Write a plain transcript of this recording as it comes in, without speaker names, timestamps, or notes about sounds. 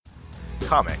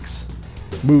Comics.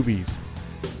 Movies.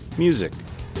 Music.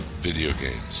 Video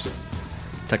games.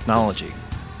 Technology.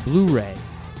 Blu-ray.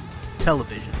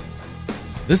 Television.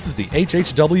 This is the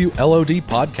HHW LOD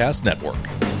Podcast Network.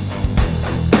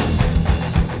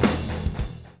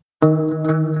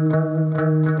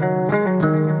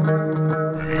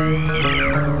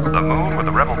 The moon with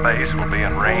the rebel base will be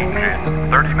in range in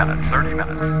 30 minutes.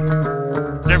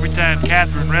 Every time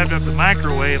Catherine revved up the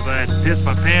microwave, I'd piss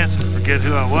my pants and forget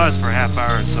who I was for a half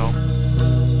hour or so.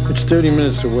 It's 30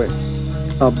 minutes away.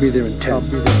 I'll be there in 10.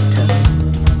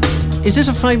 Is this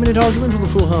a 5-minute argument or a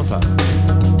full half hour?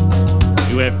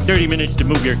 You have 30 minutes to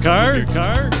move your car.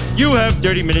 You have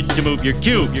 30 minutes to move your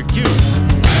cube.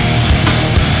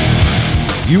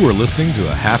 You are listening to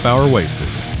a half hour wasted.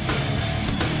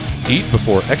 Eat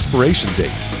before expiration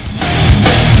date.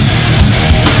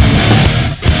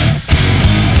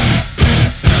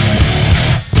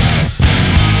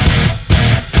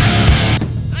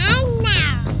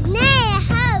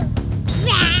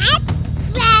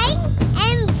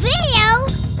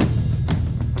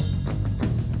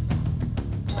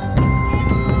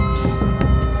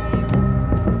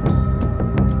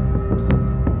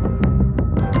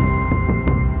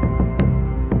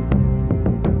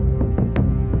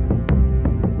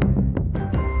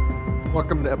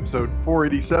 Welcome to episode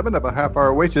 487 of A Half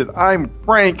Hour Wasted. I'm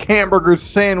Frank Hamburger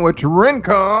Sandwich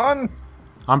Rincon.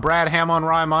 I'm Brad Ham on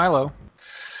Rye Milo.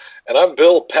 And I'm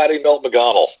Bill Patty Melt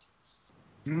McGonnell.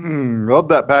 Love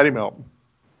that patty melt.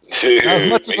 Dude, As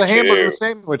much as a hamburger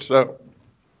sandwich, though.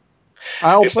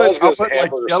 I'll put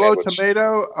like yellow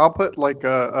tomato. I'll put like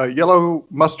a yellow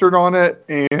mustard on it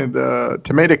and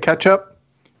tomato ketchup.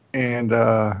 And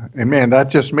man, that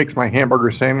just makes my hamburger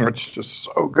sandwich just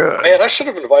so good. Man, I should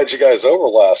have invited you guys over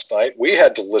last night. We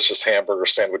had delicious hamburger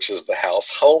sandwiches at the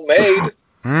house, homemade.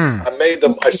 I made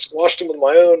them. I squashed them with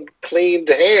my own cleaned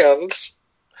hands.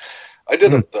 I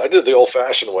did the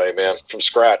old-fashioned way, man, from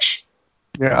scratch.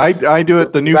 Yeah, I do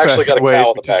it the new-fashioned way,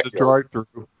 which is the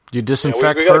drive-through. You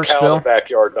disinfect we got first, a cow Bill? in the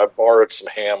backyard, and I borrowed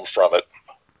some ham from it.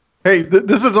 Hey,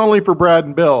 this is only for Brad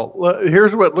and Bill.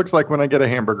 Here's what it looks like when I get a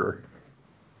hamburger.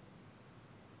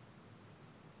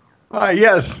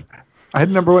 Yes. I had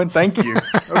number one. Thank you.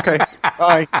 Okay.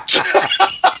 Bye.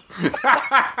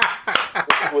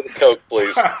 With a Coke,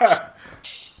 please.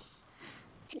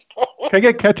 Can I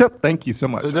get ketchup? Thank you so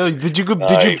much. Did you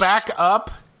back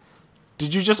up?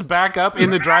 Did you just back up in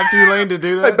the drive-through lane to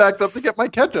do that? I backed up to get my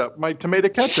ketchup, my tomato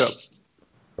ketchup.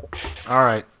 All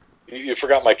right. You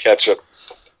forgot my ketchup.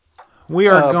 We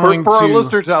are going for to... our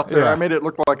listeners out there, yeah. I made it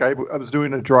look like I was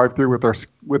doing a drive-through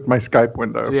with my Skype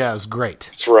window. Yeah, it was great.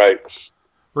 That's right.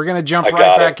 We're going to jump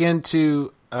right back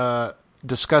into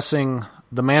discussing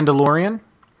The Mandalorian.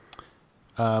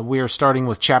 We are starting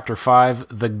with Chapter 5,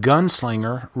 The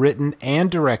Gunslinger, written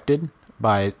and directed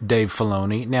by Dave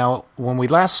Filoni. Now, when we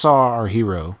last saw our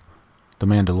hero, The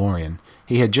Mandalorian,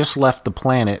 he had just left the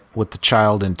planet with the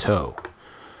child in tow.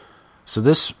 So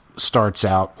this starts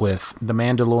out with the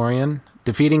Mandalorian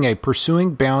defeating a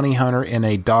pursuing bounty hunter in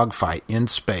a dogfight in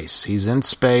space. He's in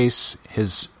space.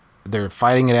 They're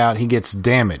fighting it out. He gets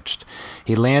damaged.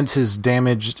 He lands his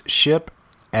damaged ship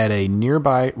at a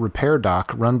nearby repair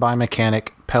dock run by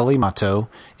mechanic Peli Motto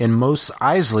in Mos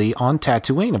Eisley on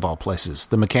Tatooine, of all places.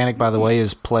 The mechanic, by the way,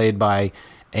 is played by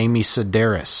Amy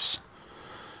Sedaris,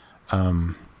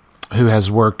 who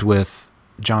has worked with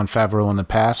Jon Favreau in the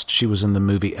past. She was in the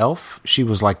movie Elf. She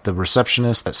was like the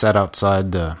receptionist that sat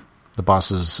outside the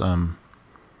boss's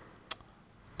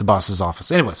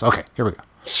office. Anyways, okay, here we go.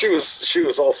 She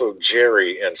was also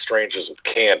Jerry in Strangers with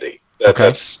Candy.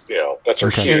 That's her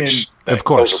huge thing. Of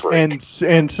course,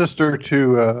 and sister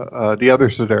to the other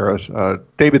Sedaris,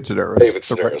 David Sedaris. David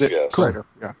Sedaris, yes. Correct.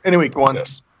 Yeah. Anyway, go on.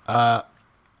 Yes. The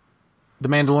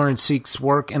Mandalorian seeks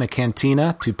work in a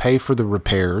cantina to pay for the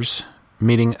repairs,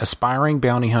 meeting aspiring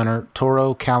bounty hunter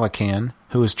Toro Calican,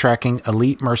 who is tracking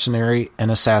elite mercenary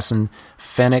and assassin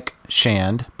Fennec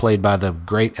Shand, played by the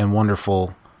great and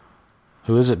wonderful...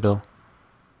 Who is it, Bill?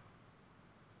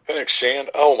 Fennec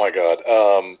Shand? Oh, my God.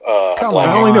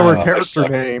 I only know her character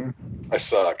name. I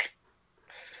suck.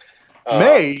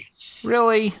 May?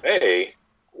 Really? May?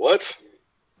 What?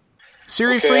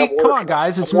 Seriously? Okay, come on,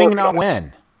 guys. It's Ming-Na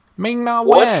Wen. Ming-Na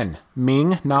What? Wen.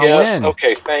 Ming-Na Yes, Wen.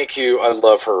 okay, thank you. I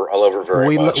love her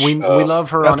very much. We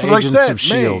love her on That's what I Agents said, of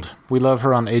S.H.I.E.L.D. We love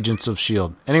her on Agents of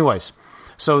S.H.I.E.L.D. Anyways,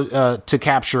 so to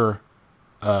capture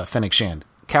Fennec Shand,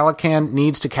 Calican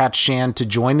needs to catch Shand to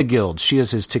join the guild. She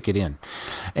is his ticket in,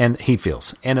 and he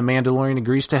feels. And the Mandalorian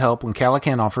agrees to help when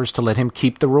Calican offers to let him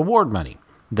keep the reward money.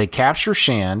 They capture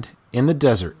Shand in the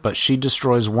desert, but she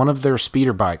destroys one of their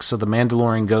speeder bikes, so the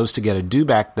Mandalorian goes to get a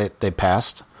dewback that they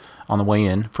passed on the way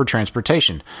in for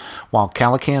transportation. While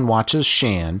Calacan watches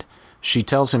Shand, she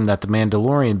tells him that the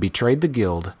Mandalorian betrayed the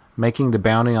guild, making the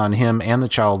bounty on him and the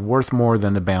child worth more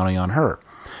than the bounty on her.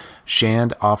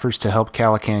 Shand offers to help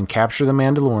Calacan capture the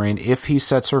Mandalorian if he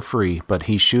sets her free, but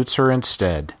he shoots her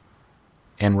instead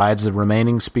and rides the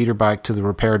remaining speeder bike to the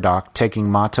repair dock, taking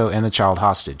Mato and the child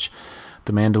hostage.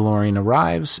 The Mandalorian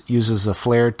arrives, uses a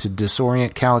flare to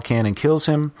disorient Calacan and kills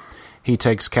him. He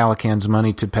takes Calacan's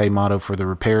money to pay Mato for the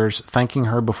repairs, thanking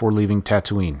her before leaving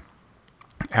Tatooine.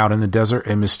 Out in the desert,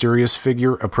 a mysterious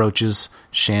figure approaches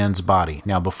Shand's body.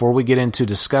 Now, before we get into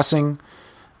discussing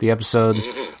the episode,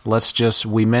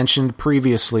 we mentioned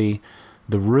previously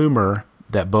the rumor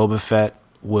that Boba Fett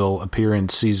will appear in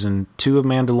season 2 of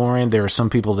Mandalorian. There are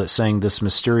some people that saying this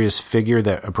mysterious figure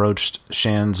that approached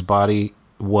Shand's body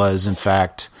was in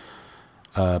fact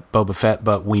Boba Fett,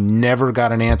 but we never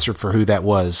got an answer for who that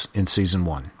was in season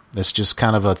 1. That's just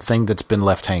kind of a thing that's been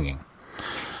left hanging.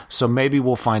 So maybe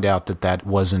we'll find out that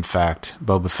was in fact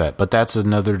Boba Fett, but that's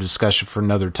another discussion for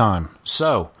another time.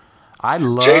 So I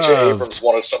love J.J. Abrams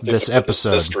wanted something this to put episode.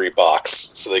 In the mystery box,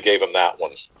 so they gave him that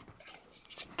one.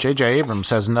 J.J.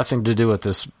 Abrams has nothing to do with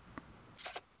this.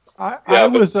 But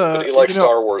he likes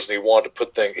Star Wars, and he wants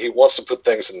to put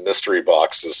things in mystery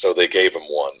boxes, so they gave him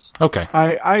one. Okay,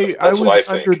 I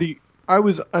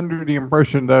was under the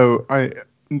impression, though,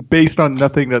 based on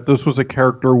nothing, that this was a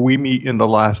character we meet in the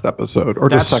last episode, or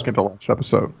the second to last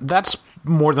episode. That's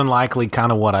more than likely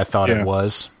kind of what I thought it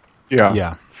was.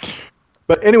 Yeah.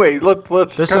 But anyway,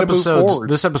 let's this kind of move episode. forward.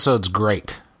 This episode's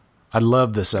great. I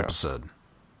love this episode.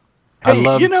 Hey,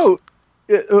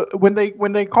 when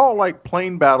they call like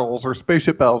plane battles or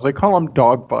spaceship battles, they call them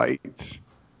dog fights.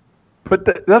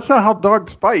 But that's not how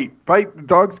dogs fight.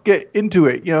 Dogs get into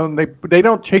it. And they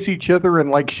don't chase each other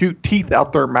and like shoot teeth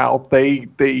out their mouth. They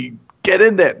get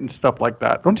in it and stuff like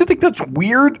that. Don't you think that's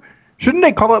weird? Shouldn't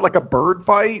they call it like a bird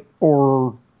fight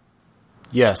or?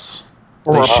 Yes.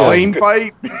 Or a plane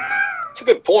fight? That's a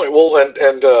good point. Well,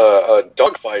 and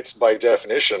dog fights by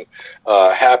definition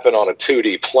happen on a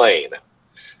 2D plane.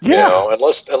 Yeah.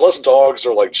 Unless dogs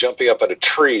are like jumping up into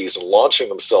trees and launching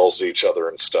themselves at each other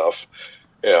and stuff.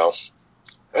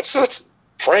 That's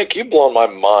Frank. You've blown my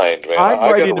mind, man.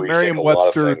 I'm writing to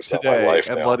Merriam-Webster today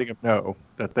and letting him know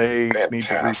that they need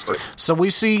to research. So we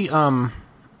see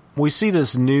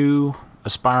this new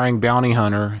aspiring bounty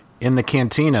hunter in the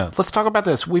cantina. Let's talk about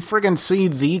this. We friggin' see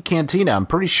the cantina. I'm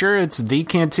pretty sure it's the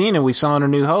cantina we saw in A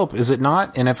New Hope, is it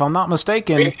not? And if I'm not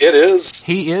mistaken, it is.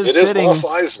 It is Mos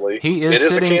Eisley. He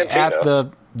is sitting at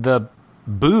the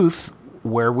booth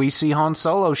where we see Han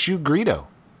Solo shoot Greedo.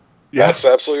 Yeah. That's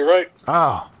absolutely right.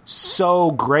 Oh,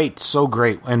 so great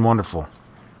and wonderful.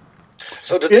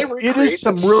 So did they recreate it is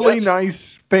some really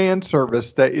nice fan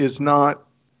service that is not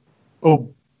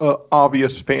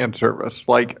obvious fan service.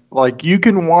 Like you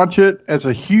can watch it as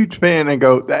a huge fan and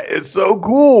go, that is so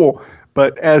cool.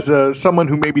 But as someone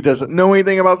who maybe doesn't know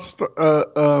anything about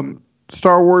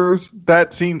Star Wars,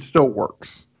 that scene still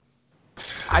works.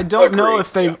 I don't know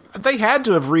if they had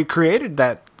to have recreated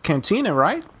that cantina,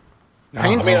 right?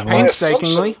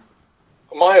 Painstakingly.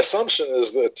 My assumption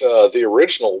is that the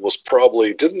original was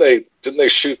probably didn't they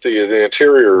shoot the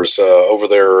interiors over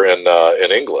there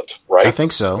in England, right? I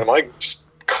think so. Am I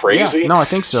just crazy? Yeah, no, I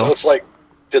think so. So it's like,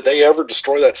 did they ever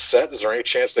destroy that set? Is there any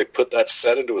chance they put that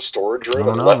set into a storage room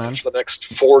and left it for the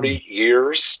next 40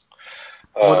 years?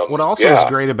 What also is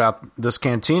great about this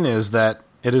cantina is that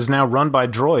it is now run by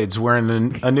droids. Where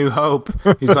in A New Hope,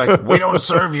 he's like, we don't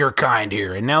serve your kind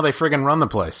here. And now they friggin' run the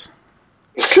place.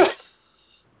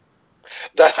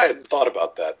 I hadn't thought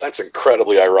about that. That's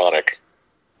incredibly ironic.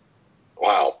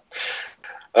 Wow.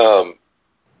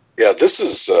 This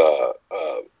is...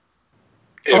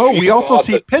 we also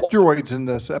see pit droids in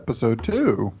this episode,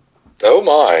 too. Oh,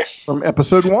 my. From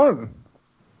episode 1.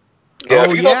 Yeah,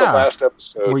 if you thought the last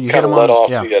episode kind of let off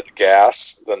the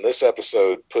gas, then this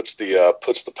episode puts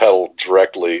the pedal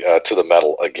directly to the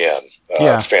metal again.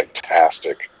 It's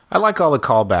fantastic. I like all the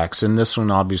callbacks, and this one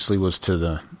obviously was to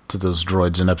those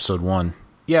droids in episode 1.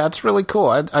 Yeah, it's really cool.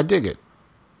 I dig it.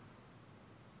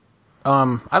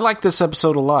 I like this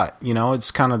episode a lot.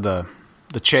 It's kind of the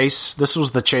chase. This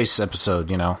was the chase episode.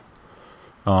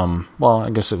 Well, I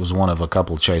guess it was one of a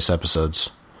couple of chase episodes.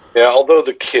 Yeah, although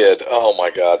the kid, oh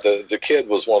my God, the kid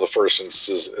was one of the first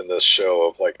instances in this show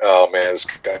of like, oh man,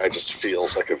 this guy just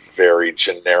feels like a very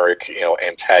generic,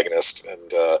 antagonist,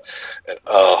 and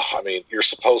I mean, you're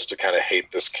supposed to kind of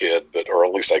hate this kid, or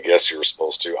at least I guess you were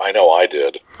supposed to. I know I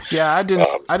did. Yeah, I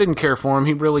didn't care for him.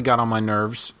 He really got on my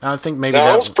nerves. I think maybe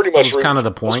was pretty much kind of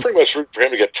the point. It was pretty much for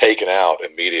him to get taken out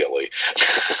immediately.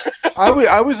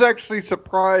 I was actually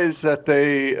surprised that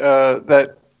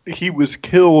that he was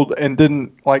killed and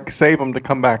didn't save him to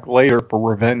come back later for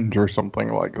revenge or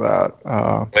something like that.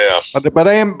 Yeah. But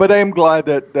I am glad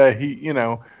that he,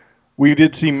 we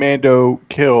did see Mando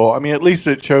kill. I mean, at least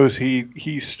it shows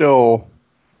he still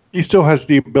has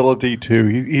the ability to.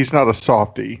 He's not a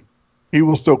softie. He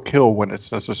will still kill when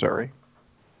it's necessary.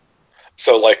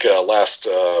 So, last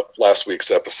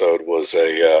week's episode was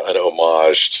an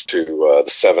homage to the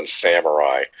Seven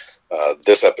Samurai.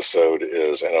 This episode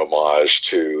is an homage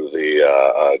to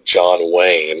the John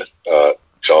Wayne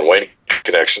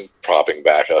connection popping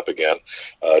back up again.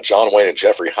 John Wayne and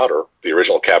Jeffrey Hunter, the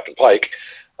original Captain Pike,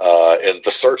 in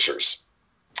The Searchers,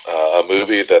 a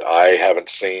movie that I haven't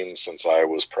seen since I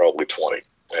was probably 20,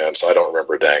 and so I don't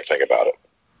remember a dang thing about it.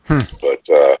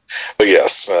 But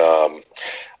yes,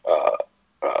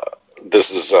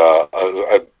 this is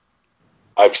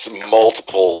I've seen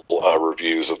multiple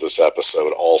reviews of this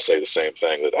episode all say the same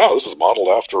thing, that this is modeled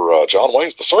after John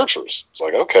Wayne's The Searchers. It's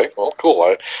like, okay, well, cool.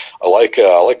 I like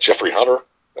Jeffrey Hunter.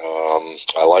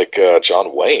 I like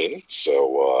John Wayne.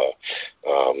 So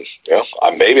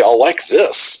maybe I'll like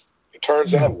this. It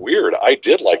turns out weird. I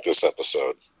did like this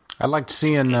episode. I liked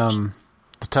seeing the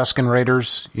Tusken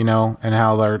Raiders, and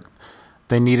how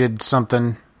they needed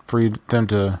something for them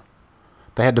to.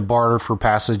 They had to barter for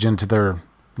passage into their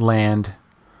land.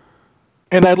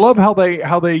 And I love how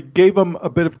they gave him a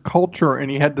bit of culture, and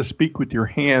he had to speak with your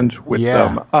hands with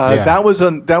them. That was I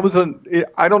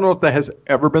don't know if that has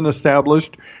ever been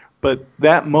established, but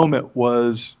that moment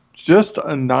was just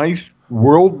a nice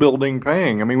world building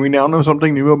thing. I mean, we now know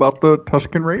something new about the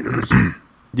Tusken Raiders.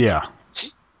 Yeah,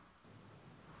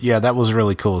 that was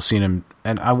really cool seeing him.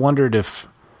 And I wondered if,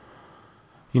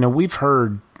 we've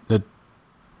heard that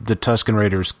the Tusken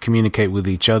Raiders communicate with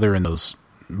each other in those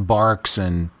barks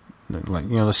and.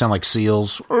 They sound like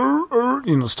seals,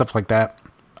 stuff like that.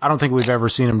 I don't think we've ever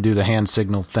seen them do the hand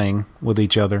signal thing with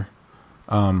each other.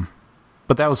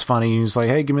 But that was funny. He was like,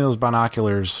 hey, give me those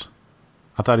binoculars.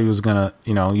 I thought he was going to,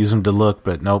 use them to look,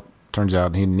 but nope. Turns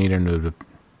out he needed them to.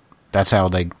 That's how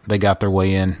they got their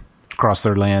way in across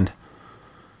their land.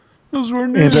 Those were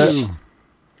new.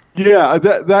 Yeah,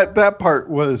 that part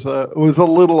was a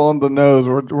little on the nose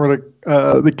where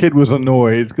the kid was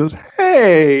annoyed. He goes,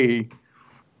 hey,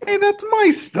 that's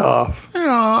my stuff.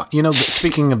 Yeah.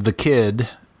 Speaking of the kid,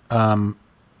 that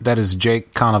is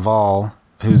Jake Cannavale,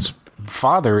 whose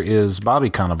father is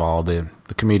Bobby Cannavale,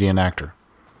 the comedian actor.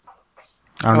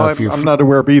 I don't know if you're. I'm not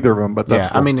aware of either of them, but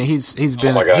that's cool. I mean, he's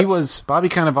been. Bobby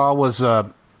Cannavale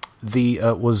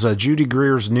was Judy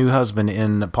Greer's new husband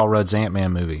in Paul Rudd's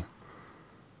Ant-Man movie.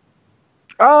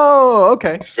 Oh,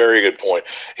 okay. Very good point.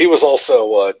 He was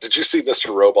also. Did you see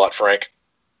Mr. Robot, Frank?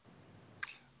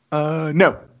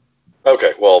 No.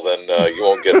 Okay, well then you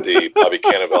won't get the Bobby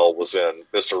Cannavale was in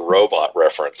Mr. Robot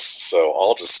reference, so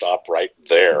I'll just stop right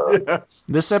there. Yeah.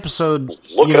 This episode,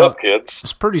 look it up, kids.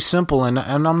 It's pretty simple, and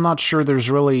I'm not sure there's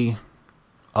really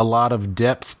a lot of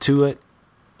depth to it,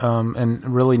 and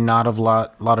really not a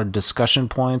lot of discussion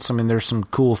points. I mean, there's some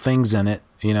cool things in it,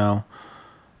 the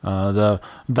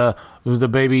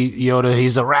baby Yoda,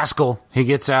 he's a rascal. He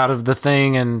gets out of the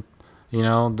thing, and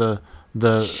the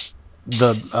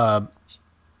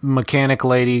mechanic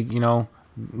lady,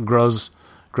 grows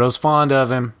fond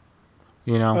of him.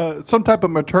 Some type of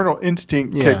maternal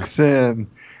instinct kicks in.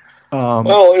 And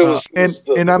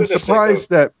I'm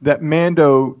surprised that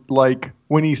Mando,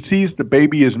 when he sees the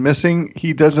baby is missing,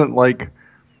 he doesn't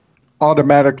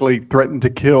automatically threaten to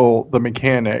kill the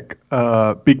mechanic.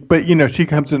 But she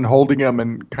comes in holding him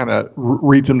and kind of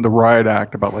reads him the riot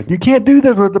act about you can't do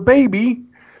this with the baby.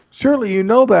 Surely you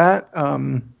know that.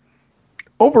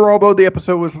 Overall, though, the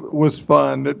episode was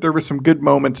fun. There were some good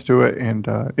moments to it, and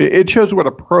it shows what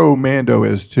a pro Mando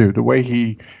is too. The way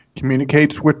he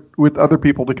communicates with other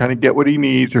people to kind of get what he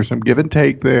needs. There's some give and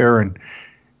take there, and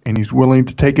he's willing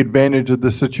to take advantage of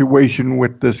the situation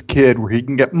with this kid where he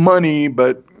can get money,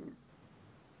 but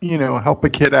help a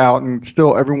kid out, and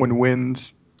still everyone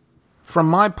wins. From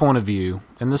my point of view,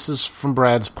 and this is from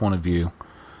Brad's point of view,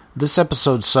 this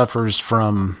episode suffers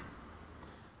from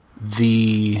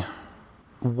the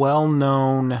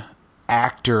well-known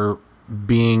actor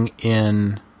being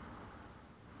in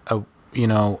a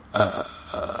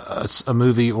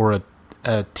movie or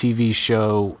a TV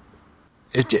show.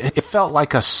 It felt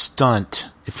like a stunt.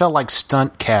 It felt like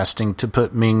stunt casting to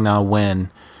put Ming-Na Wen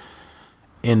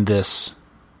in this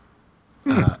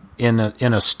in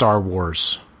a Star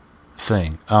Wars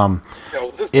thing.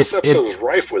 This episode was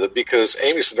rife with it because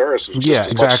Amy Sedaris was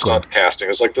just as much stunt casting. It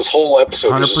was like this whole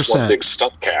episode was just one big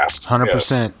stunt cast.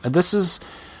 100%. This is,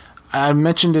 I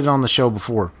mentioned it on the show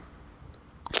before.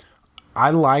 I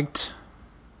liked,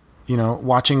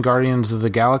 watching Guardians of the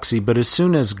Galaxy, but as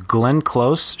soon as Glenn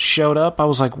Close showed up, I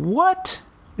was like, what?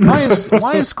 Why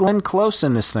is Glenn Close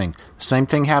in this thing? Same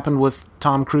thing happened with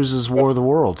Tom Cruise's War of the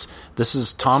Worlds.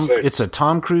 It's a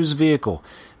Tom Cruise vehicle.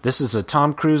 This is a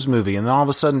Tom Cruise movie. And then all of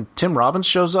a sudden, Tim Robbins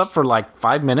shows up for like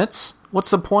 5 minutes?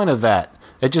 What's the point of that?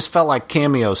 It just felt like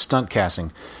cameo stunt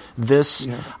casting.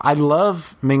 I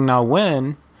love Ming-Na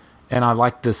Wen, and I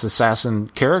like this assassin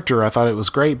character. I thought it was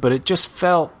great, but it just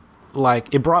felt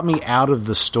like it brought me out of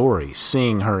the story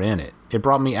seeing her in it. It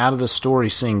brought me out of the story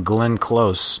seeing Glenn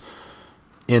Close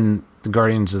in the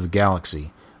Guardians of the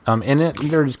Galaxy.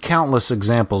 There's countless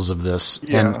examples of this.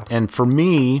 Yeah. And for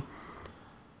me,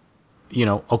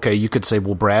 okay, you could say,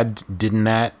 well, Brad, didn't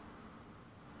that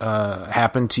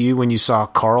happen to you when you saw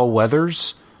Carl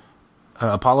Weathers,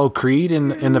 Apollo Creed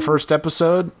in the first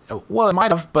episode? Well, it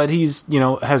might have, but he's,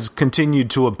 has continued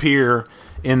to appear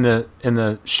in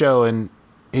the show, and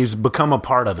he's become a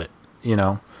part of it,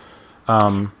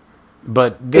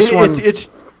 But this one...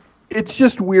 It's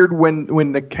just weird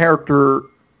when the character,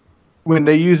 when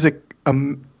they use a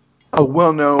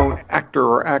well-known actor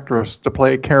or actress to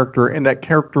play a character, and that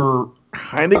character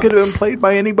kind of could have been played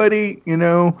by anybody,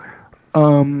 that's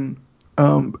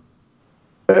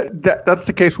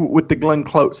the case with the Glenn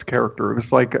Close character.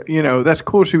 It's like, that's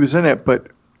cool she was in it, but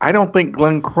I don't think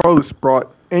Glenn Close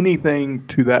brought anything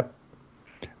to that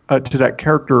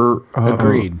character.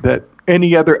 Agreed. That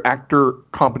any other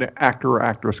competent actor or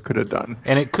actress could have done.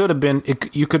 And it could have been,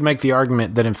 you could make the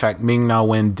argument that in fact Ming-Na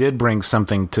Wen did bring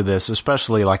something to this,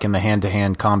 especially like in the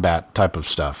hand-to-hand combat type of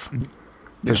stuff.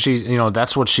 Because she's,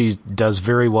 that's what she does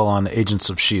very well on Agents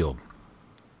of S.H.I.E.L.D.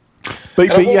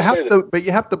 But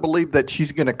you have to believe that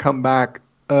she's going to come back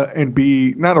and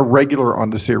be not a regular on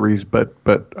the series, but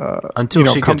until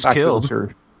she gets killed.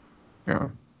 Yeah.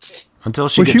 Until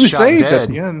she gets shot saved dead. At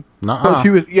the end. Nuh-uh.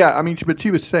 She was. Yeah, but she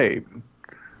was saved.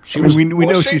 We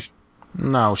know she's.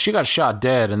 No, she got shot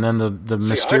dead, and then the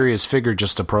mysterious figure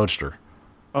just approached her.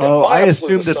 Oh, I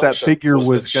assumed that figure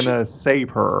was going to save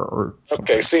her. Or something.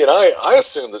 Okay, see, and I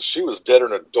assumed that she was dead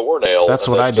in a doornail. That's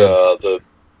what I did.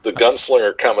 The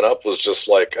gunslinger coming up was just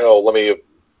like, oh, let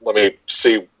me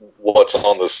see what's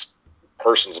on this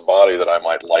person's body that I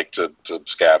might like to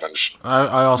scavenge.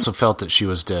 I also felt that she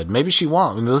was dead. Maybe she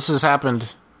won't. I mean, this has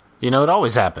happened. It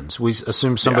always happens. We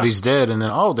assume somebody's dead, and then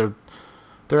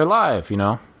they're alive.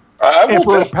 Emperor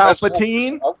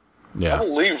Palpatine. I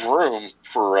will leave room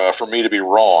for me to be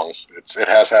wrong. It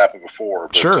has happened before.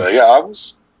 But, sure.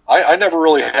 I never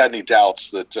really had any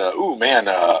doubts that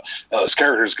this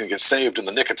character is going to get saved in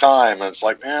the nick of time, and it's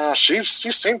like, she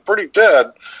seemed pretty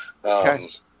dead. Okay.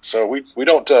 So we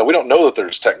don't know that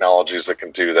there's technologies that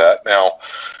can do that now.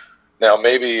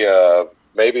 Maybe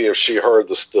if she heard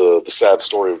the sad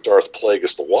story of Darth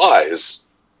Plagueis the Wise,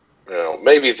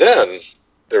 maybe then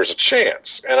there's a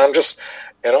chance. And I'm just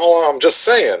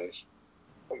saying,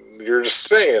 you're just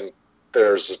saying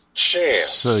there's a chance.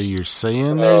 So you're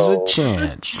saying there's a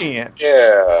chance?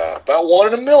 Yeah, about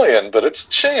 1 in a million, but it's a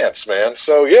chance, man.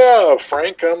 So yeah,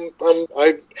 Frank,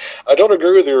 I don't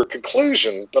agree with your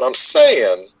conclusion, but I'm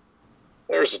saying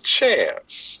there's a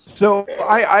chance. So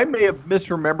I may have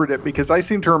misremembered it because I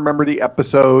seem to remember the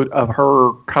episode of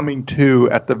her coming to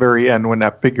at the very end when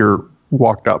that figure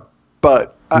walked up,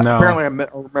 but apparently I'm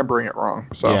remembering it wrong.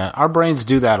 So. Yeah, our brains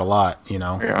do that a lot,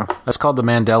 Yeah. That's called the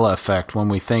Mandela effect, when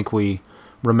we think we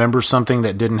remember something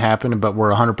that didn't happen, but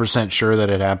we're 100% sure that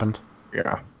it happened.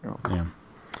 Yeah.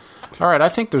 All right, I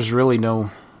think there's really no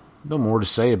more to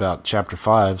say about Chapter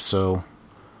 5, so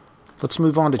let's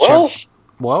move on to Chapter...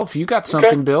 Well, if you got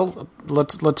something, Bill,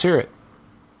 let's hear it.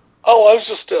 Oh, I was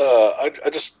just... I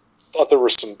just thought there were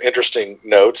some interesting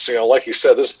notes. Like you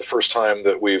said, this is the first time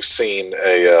that we've seen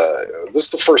this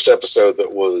is the first episode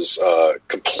that was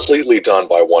completely done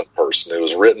by one person. It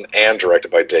was written and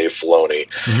directed by Dave Filoni.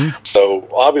 Mm-hmm. So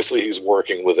obviously he's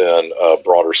working within a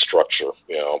broader structure,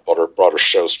 broader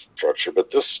show structure.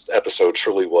 But this episode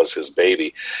truly was his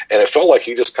baby, and it felt like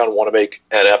he just kind of wanted to make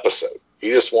an episode. He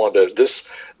just wanted to,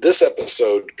 this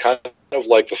episode, kind of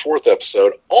like the fourth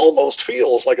episode, almost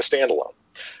feels like a standalone.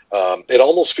 It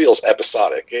almost feels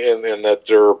episodic in that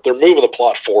they're moving the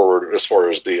plot forward as far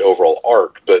as the overall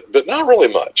arc, but not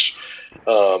really much.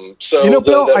 So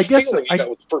Bill, that I guess feeling you got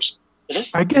with the first.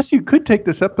 I guess you could take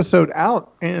this episode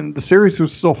out, and the series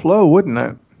would still flow, wouldn't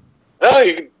it? No,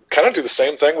 you could kind of do the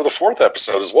same thing with the fourth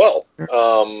episode as well.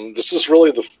 This is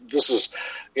really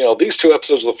these two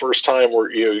episodes are the first time where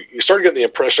you start getting the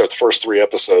impression of the first three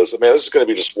episodes that, man, this is going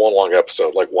to be just one long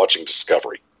episode, like watching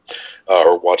Discovery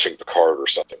or watching Picard or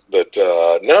something. But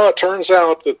no, it turns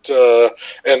out that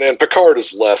and Picard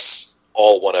is less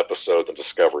all one episode than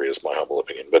Discovery is, my humble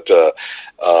opinion. But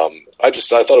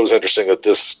I thought it was interesting that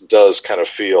this does kind of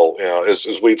feel,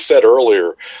 as we'd said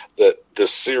earlier, that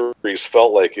this series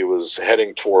felt like it was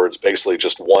heading towards basically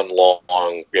just one long,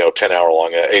 10-hour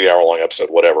long, 8-hour long episode,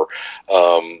 whatever.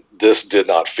 This did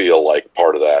not feel like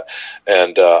part of that.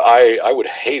 And I would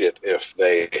hate it if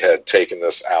they had taken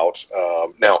this out.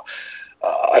 Now,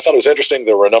 I thought it was interesting.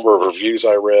 There were a number of reviews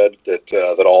I read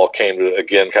that all came to,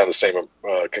 again, kind of the same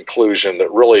conclusion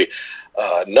that really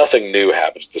nothing new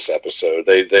happens this episode.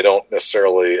 They don't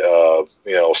necessarily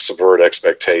subvert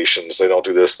expectations. They don't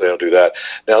do this. They don't do that.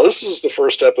 Now, this is the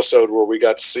first episode where we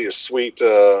got to see a sweet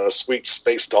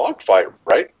space dogfight,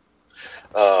 right?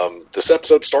 This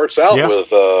episode starts out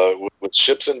with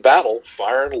ships in battle,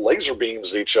 firing laser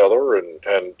beams at each other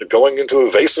and going into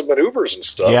evasive maneuvers and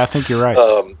stuff. Yeah, I think you're right.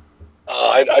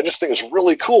 I just think it's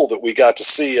really cool that we got to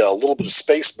see a little bit of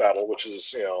space battle, which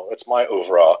is, that's my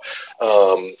overall.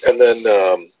 And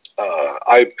then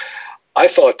I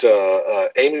thought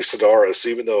Amy Sedaris,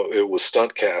 even though it was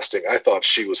stunt casting, I thought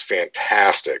she was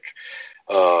fantastic.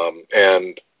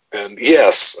 And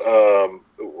yes,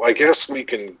 I guess we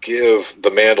can give The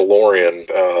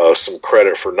Mandalorian some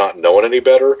credit for not knowing any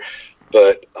better,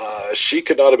 but she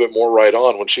could not have been more right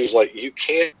on when she was like, you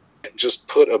can't just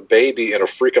put a baby in a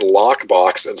freaking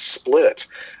lockbox and split.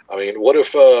 I mean, what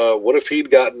if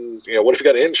he'd gotten, what if he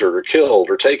got injured or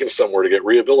killed or taken somewhere to get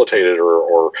rehabilitated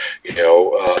or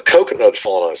a coconut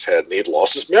fallen on his head and he'd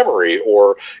lost his memory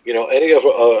or, any of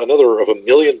another of a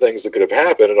million things that could have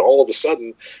happened. And all of a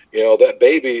sudden, that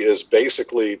baby is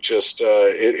basically just,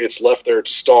 it's left there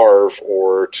to starve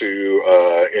or to,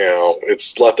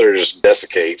 it's left there to just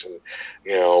desiccate.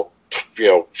 And,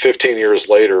 15 years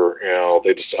later,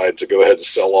 they decide to go ahead and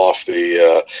sell off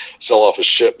his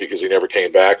ship because he never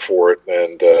came back for it,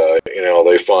 and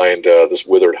they find this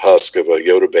withered husk of a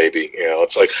Yoda baby.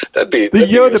 It's like that'd be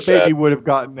Yoda baby would have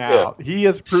gotten out. Yeah. He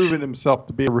has proven himself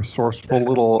to be a resourceful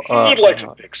little. You'd like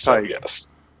to think so, yes.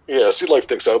 Yes, you'd like to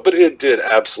think so, but it did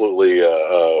absolutely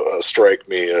strike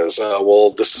me as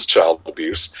this is child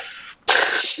abuse.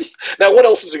 Now, what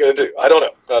else is he going to do? I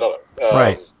don't know.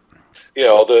 Right.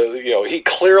 He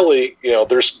clearly,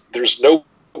 there's no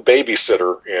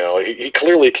babysitter. He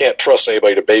clearly can't trust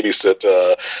anybody to babysit.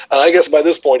 And I guess by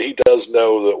this point he does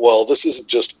know that, this isn't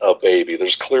just a baby.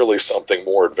 There's clearly something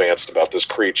more advanced about this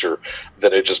creature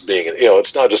than it just being,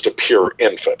 it's not just a pure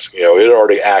infant. It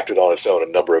already acted on its own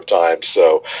a number of times.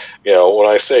 So, when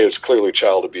I say it's clearly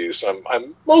child abuse,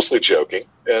 I'm mostly joking.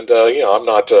 And,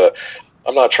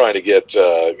 I'm not trying to get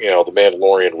the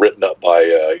Mandalorian written up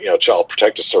by Child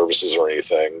Protective Services or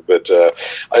anything, but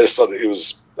I just thought it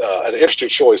was an interesting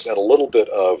choice and a little bit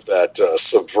of that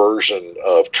subversion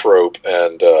of trope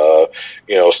and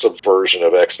subversion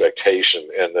of expectation,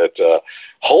 and that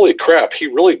holy crap, he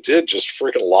really did just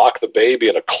freaking lock the baby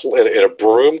in a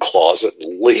broom closet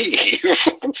and leave.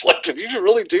 It's like, did you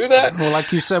really do that? Well,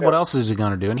 like you said, what else is he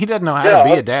going to do? And he doesn't know how to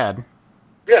be a dad.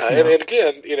 Yeah, and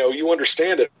again, you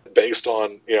understand it based on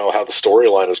how the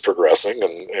storyline is progressing,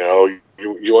 and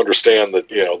you understand that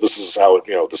this is how it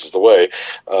this is the way.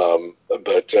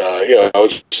 But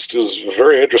it was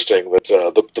very interesting that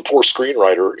the poor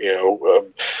screenwriter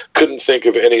couldn't think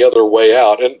of any other way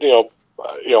out, and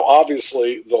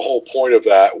obviously the whole point of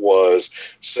that was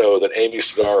so that Amy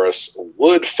Sedaris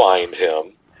would find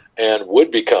him and would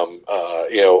become,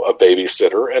 a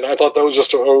babysitter. And I thought that was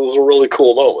just a really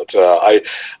cool moment.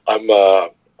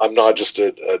 I'm not just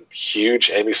a huge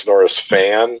Amy Sedaris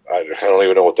fan. I don't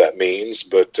even know what that means,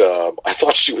 but I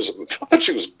thought she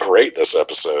was great this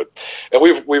episode. And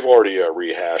we've already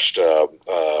rehashed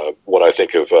what I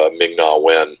think of Ming-Na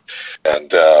Wen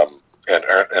and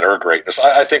her greatness.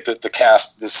 I think that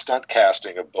the stunt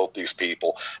casting of both these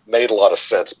people made a lot of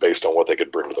sense based on what they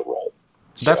could bring to the role.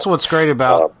 That's what's great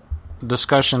about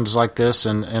discussions like this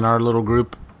and our little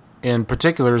group in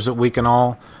particular, is that we can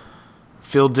all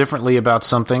feel differently about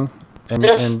something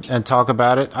and talk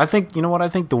about it. I think, I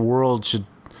think the world should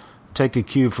take a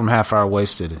cue from Half Hour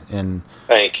Wasted. And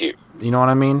thank you. You know what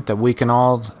I mean? That we can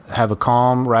all have a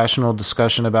calm, rational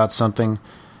discussion about something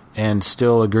and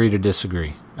still agree to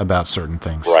disagree about certain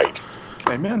things. Right.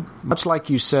 Amen. Much like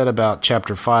you said about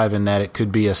Chapter 5, in that it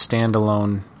could be a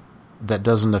standalone that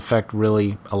doesn't affect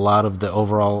really a lot of the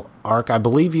overall arc. I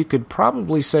believe you could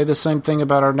probably say the same thing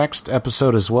about our next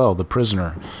episode as well, The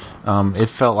Prisoner. It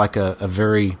felt like a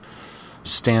very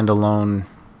standalone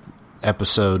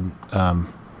episode.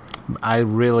 I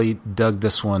really dug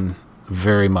this one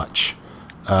very much.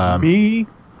 Me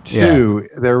too.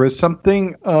 Yeah. There was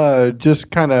something just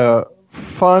kind of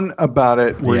fun about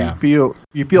it where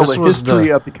you feel the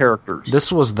history of the characters.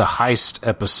 This was the heist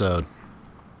episode.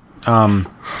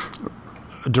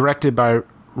 Directed by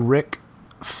Rick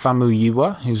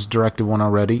Famuyiwa, who's directed one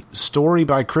already. Story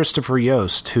by Christopher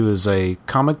Yost, who is a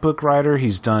comic book writer.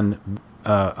 He's done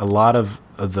a lot of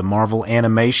the Marvel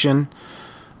animation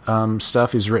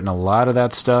stuff. He's written a lot of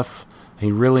that stuff.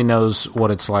 He really knows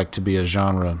what it's like to be a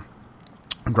genre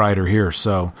writer here.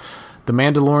 So, the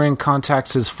Mandalorian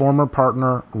contacts his former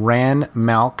partner, Ran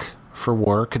Malk, for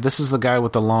work. This is the guy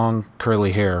with the long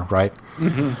curly hair, right?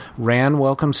 Mm-hmm. Ran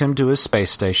welcomes him to his space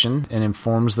station and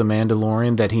informs the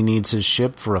Mandalorian that he needs his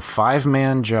ship for a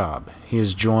 5-man job. He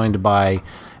is joined by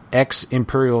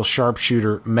ex-Imperial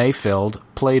sharpshooter Mayfeld,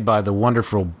 played by the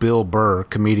wonderful Bill Burr,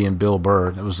 comedian Bill Burr.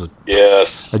 It was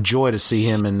a joy to see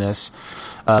him in this.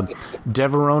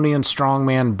 Deveronian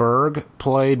strongman Berg,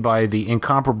 played by the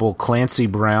incomparable Clancy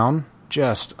Brown.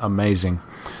 Just amazing.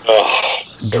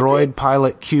 Droid good.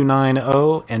 Pilot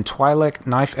Q90 and Twi'lek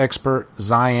knife expert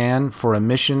Zian for a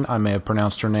mission, I may have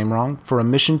pronounced her name wrong, for a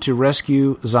mission to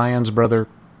rescue Zian's brother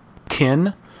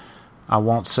Kin. I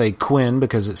won't say Quinn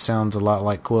because it sounds a lot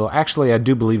like Quill. Actually, I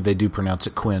do believe they do pronounce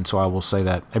it Quinn, so I will say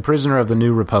that. A prisoner of the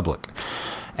New Republic.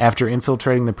 After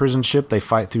infiltrating the prison ship, they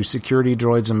fight through security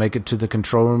droids and make it to the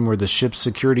control room where the ship's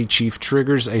security chief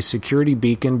triggers a security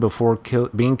beacon before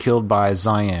being killed by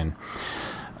Zian.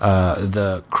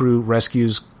 The crew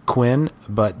rescues Quinn,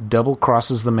 but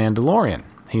double-crosses the Mandalorian.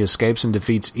 He escapes and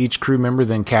defeats each crew member,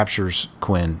 then captures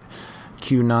Quinn.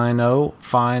 Q90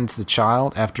 finds the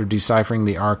child after deciphering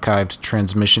the archived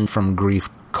transmission from Greef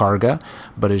Karga,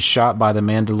 but is shot by the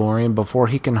Mandalorian before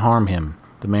he can harm him.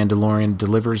 The Mandalorian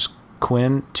delivers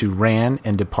Quinn to Ran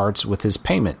and departs with his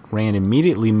payment. Ran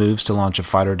immediately moves to launch a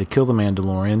fighter to kill the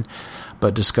Mandalorian,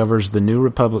 but discovers the New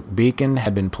Republic beacon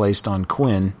had been placed on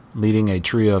Quinn, leading a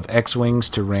trio of X-Wings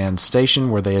to Rand's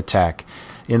station where they attack.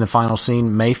 In the final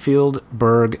scene, Mayfield,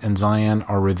 Berg, and Zian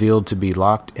are revealed to be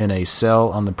locked in a cell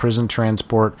on the prison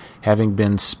transport, having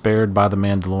been spared by the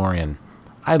Mandalorian.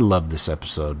 I love this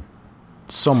episode.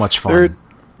 So much fun.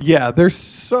 There's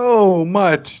so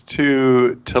much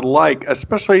to like,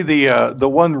 especially the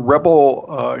one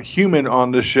rebel human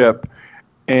on the ship,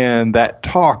 and that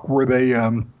talk where they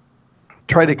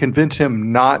try to convince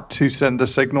him not to send a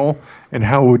signal and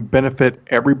how it would benefit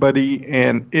everybody.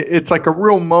 And it's like a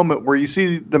real moment where you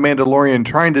see the Mandalorian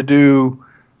trying to do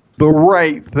the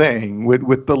right thing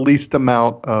with the least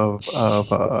amount of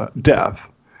death.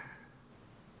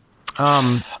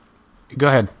 Go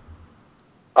ahead.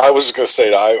 I was just going to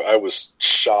say I was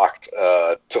shocked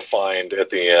to find at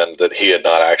the end that he had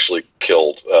not actually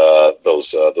killed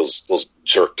those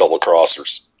jerk double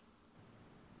crossers.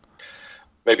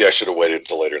 Maybe I should have waited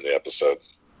until later in the episode.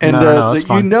 And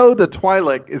the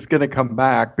Twi'lek is going to come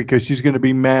back because she's going to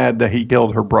be mad that he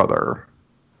killed her brother.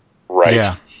 Right.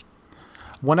 Yeah.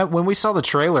 When we saw the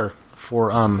trailer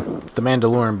for The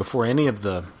Mandalorian before any of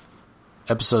the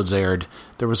episodes aired,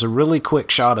 there was a really quick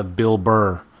shot of Bill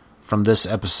Burr from this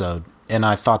episode, and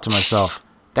I thought to myself,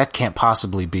 that can't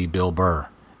possibly be Bill Burr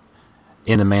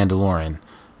in The Mandalorian.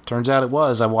 Turns out it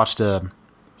was. I watched a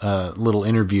little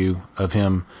interview of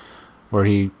him where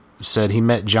he said he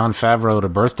met Jon Favreau at a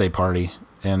birthday party,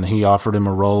 and he offered him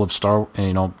a role of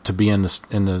to be in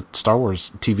the Star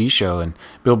Wars TV show. And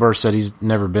Bill Burr said he's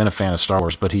never been a fan of Star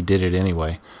Wars, but he did it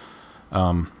anyway.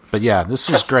 But yeah, this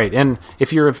was great. And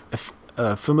if you're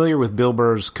familiar with Bill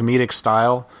Burr's comedic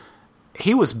style,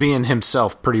 he was being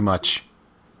himself pretty much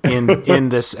in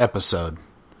this episode.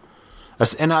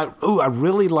 And I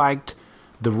really liked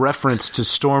the reference to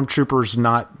stormtroopers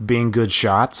not being good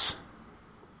shots.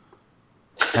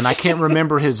 And I can't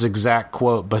remember his exact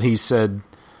quote, but he said,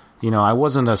 I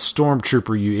wasn't a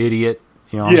stormtrooper, you idiot.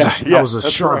 I was a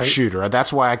sharpshooter. Right.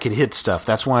 That's why I could hit stuff.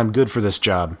 That's why I'm good for this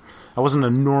job. I wasn't a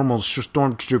normal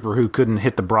stormtrooper who couldn't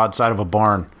hit the broadside of a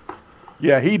barn.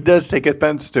 Yeah, he does take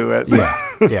offense to it.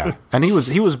 Yeah. And he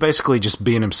was basically just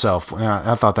being himself.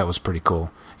 I thought that was pretty cool.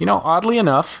 Oddly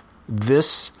enough,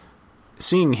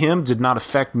 seeing him did not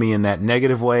affect me in that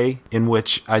negative way in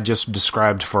which I just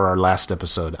described for our last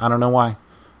episode. I don't know why.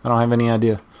 I don't have any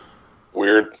idea.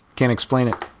 Weird. Can't explain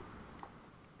it.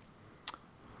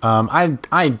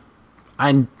 I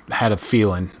had a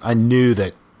feeling. I knew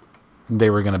that they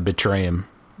were going to betray him.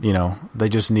 They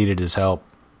just needed his help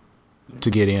to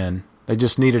get in. They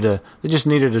just needed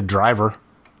a driver,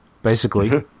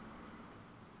 basically.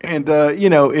 And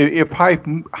if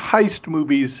heist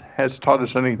movies has taught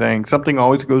us anything, something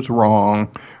always goes wrong,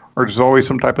 or there's always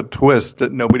some type of twist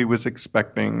that nobody was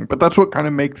expecting. But that's what kind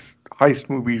of makes heist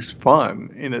movies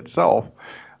fun in itself.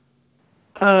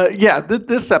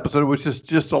 This episode was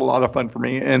just a lot of fun for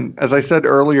me. And as I said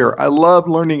earlier, I love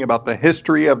learning about the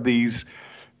history of these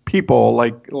people.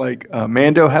 Like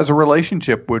Mando has a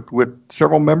relationship with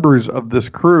several members of this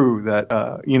crew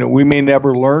that we may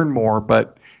never learn more,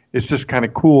 but it's just kind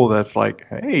of cool. That's like,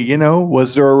 hey,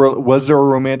 was there a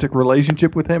romantic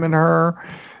relationship with him and her?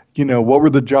 What were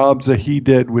the jobs that he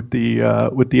did with the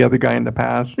other guy in the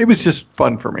past? It was just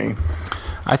fun for me.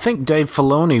 I think Dave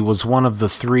Filoni was one of the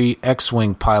 3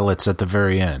 X-Wing pilots at the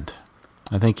very end.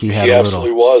 I think he had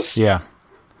absolutely was. Yeah.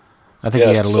 I think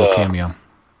he had a little cameo.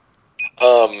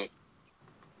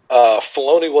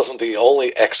 Filoni wasn't the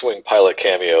only X-Wing pilot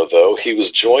cameo, though. He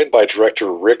was joined by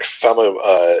director Rick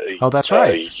Famuyiwa that's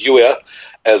right.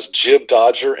 as Jib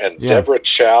Dodger and Deborah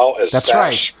Chow as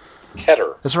Sash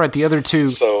Ketter. That's right. The other 2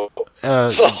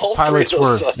 all pilots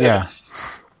were,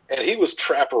 and he was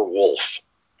Trapper Wolf.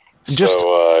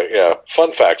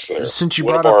 Fun facts there. Since you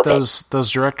brought up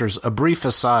those directors, a brief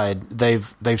aside,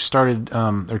 they've started,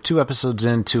 they're 2 episodes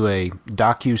into a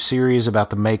docu-series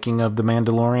about the making of The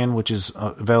Mandalorian, which is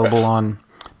available on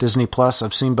Disney+.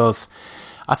 I've seen both.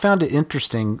 I found it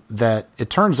interesting that it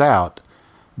turns out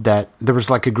that there was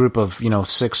like a group of,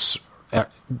 6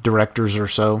 directors or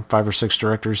so, 5 or 6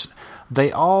 directors.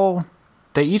 They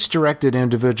each directed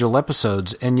individual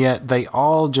episodes, and yet they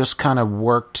all just kind of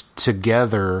worked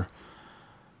together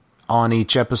on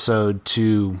each episode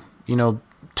to,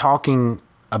 talking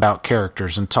about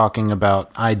characters and talking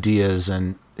about ideas.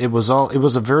 And it was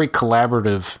a very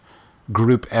collaborative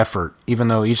group effort, even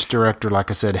though each director, like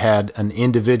I said,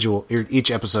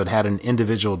 each episode had an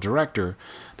individual director.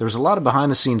 There was a lot of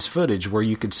behind the scenes footage where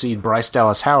you could see Bryce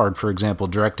Dallas Howard, for example,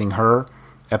 directing her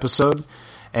episode,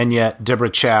 and yet Deborah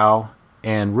Chow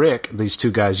and Rick, these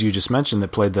 2 guys you just mentioned that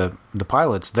played the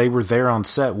pilots, they were there on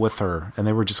set with her, and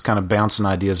they were just kind of bouncing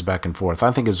ideas back and forth.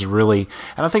 I think it's really,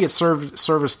 and I think it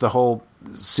serviced the whole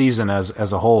season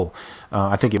as a whole.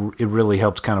 I think it really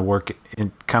helped kind of work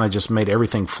and kind of just made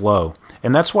everything flow.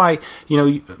 And that's why,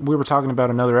 we were talking about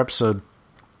another episode,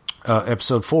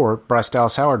 episode 4, Bryce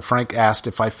Dallas Howard. Frank asked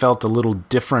if I felt a little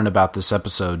different about this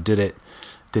episode. Did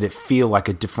it feel like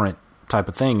a different type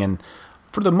of thing? And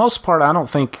for the most part, I don't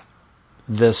think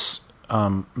this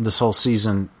whole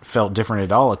season felt different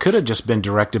at all. It could have just been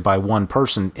directed by one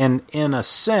person, and in a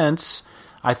sense,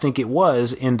 I think it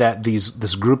was, in that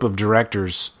this group of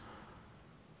directors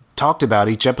talked about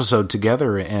each episode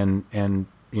together, and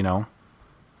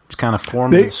just kind of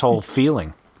formed this whole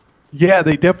feeling. Yeah,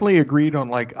 they definitely agreed on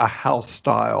like a house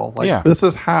style. This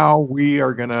is how we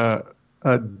are gonna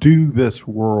do this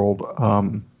world,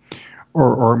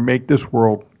 or make this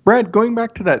world. Brad, going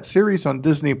back to that series on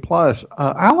Disney Plus,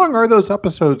 how long are those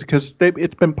episodes? Because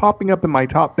it's been popping up in my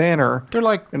top banner. They're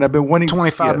like, and I've been wanting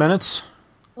 25 minutes.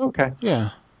 Okay. Yeah,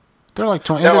 they're like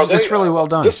 20. Now, it's really well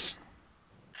done.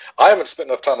 I haven't spent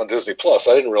enough time on Disney Plus.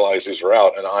 I didn't realize these were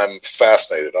out, and I'm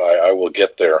fascinated. I will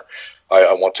get there.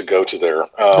 I want to go to there.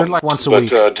 They're like once a week.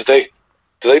 Do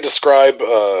they describe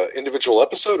individual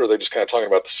episode, or are they just kind of talking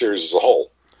about the series as a whole?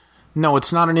 No,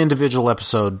 it's not an individual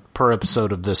episode per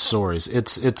episode of this series.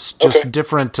 It's just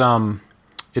different.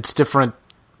 It's different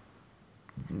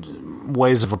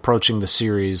ways of approaching the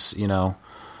series.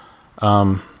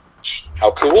 How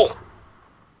cool!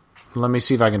 Let me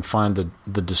see if I can find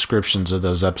the descriptions of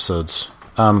those episodes.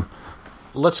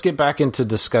 Let's get back into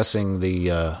discussing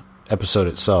the episode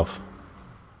itself.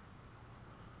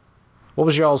 What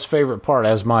was y'all's favorite part?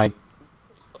 As my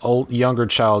younger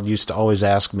child used to always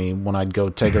ask me when I'd go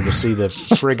take her to see the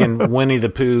friggin' Winnie the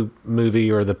Pooh movie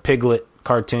or the Piglet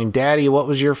cartoon, Daddy, what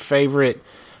was your favorite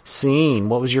scene?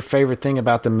 What was your favorite thing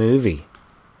about the movie?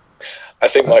 I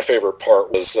think my favorite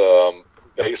part was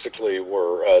basically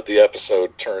where the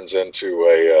episode turns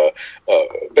into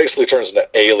turns into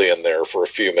Alien there for a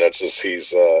few minutes as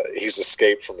he's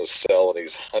escaped from his cell and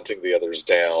he's hunting the others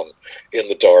down in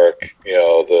the dark.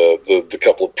 The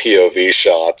couple of POV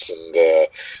shots, and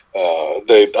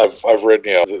I've read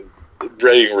the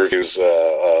rating reviews.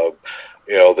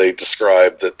 They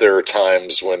describe that there are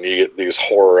times when you get these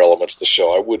horror elements to the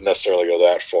show. I wouldn't necessarily go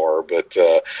that far, but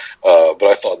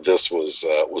I thought this was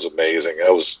amazing.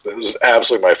 It was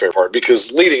absolutely my favorite part,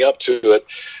 because leading up to it,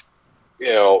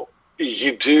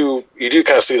 you do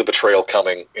kind of see the betrayal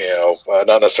coming,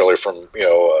 not necessarily from,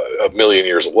 a million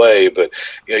years away, but,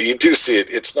 you do see it.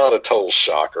 It's not a total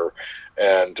shocker.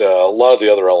 And a lot of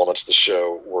the other elements of the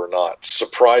show were not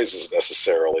surprises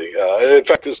necessarily. In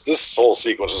fact, this whole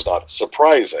sequence is not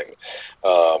surprising.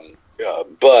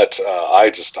 But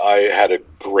I had a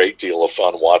great deal of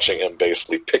fun watching him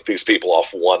basically pick these people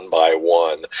off one by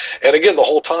one. And again, the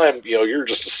whole time, you're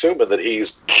just assuming that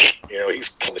he's killing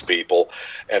people,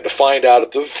 and to find out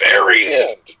at the very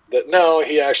end that no,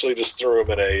 he actually just threw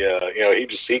them in a,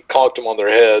 he conked them on their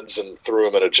heads and threw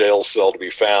them in a jail cell to be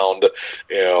found.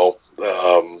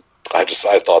 I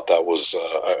thought that was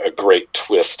a great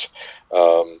twist.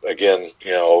 Again,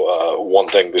 one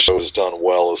thing the show has done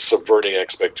well is subverting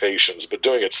expectations, but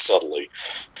doing it subtly.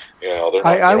 They're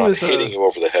not hitting you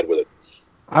over the head with it.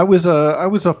 I was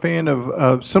a fan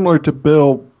of similar to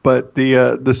Bill, but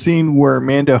the scene where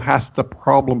Mando has to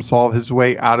problem solve his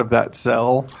way out of that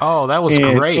cell. Oh, that was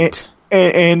great.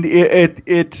 And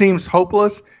it seems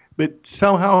hopeless, but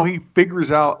somehow he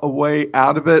figures out a way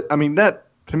out of it. I mean, that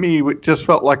to me just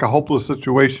felt like a hopeless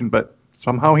situation, but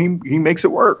somehow he makes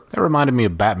it work. That reminded me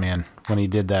of Batman when he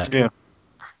did that. Yeah,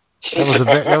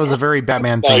 that was a very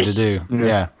Batman thing to do.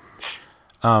 Yeah.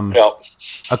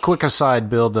 A quick aside,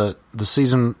 Bill. The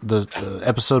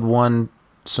episode 1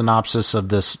 synopsis of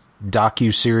this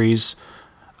docu-series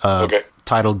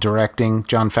titled "Directing."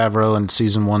 Jon Favreau and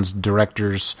season 1's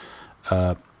directors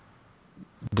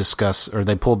discuss, or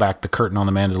they pull back the curtain on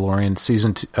The Mandalorian.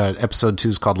 Episode 2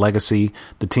 is called Legacy.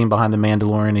 The team behind The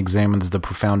Mandalorian examines the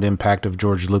profound impact of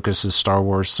George Lucas's Star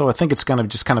Wars. So I think it's going to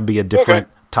just kind of be a different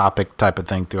topic type of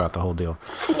thing throughout the whole deal.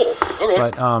 Cool. Okay.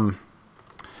 But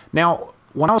now,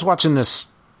 when I was watching this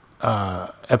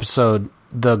episode,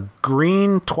 the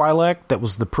green Twi'lek that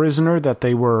was the prisoner that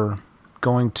they were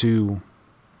going to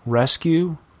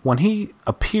rescue, when he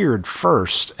appeared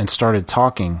first and started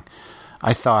talking,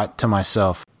 I thought to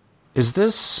myself, is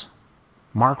this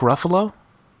Mark Ruffalo?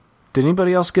 Did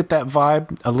anybody else get that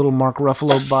vibe? A little Mark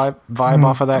Ruffalo vibe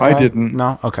off of that guy? I didn't.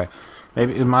 No? Okay.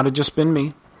 Maybe it might have just been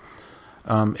me.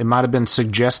 It might have been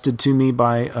suggested to me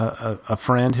by a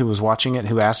friend who was watching it,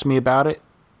 who asked me about it.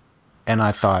 And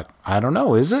I thought, I don't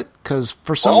know, is it? Because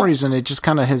for some reason, it just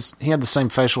kind of he had the same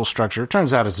facial structure. It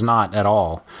turns out it's not at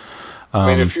all. I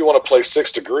mean, if you want to play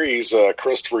 6 Degrees,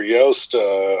 Christopher Yost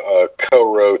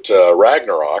co-wrote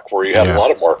Ragnarok, where you had a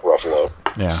lot of Mark Ruffalo.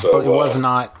 Yeah, so, but it was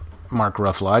not Mark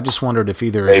Ruffalo. I just wondered if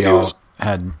either of y'all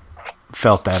had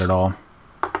felt that at all.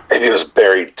 Maybe it was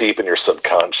buried deep in your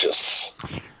subconscious.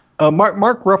 Mark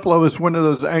Ruffalo is one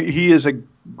of those. He is a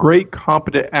great,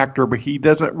 competent actor, but he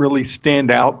doesn't really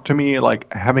stand out to me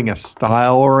like having a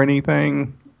style or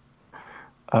anything.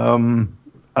 I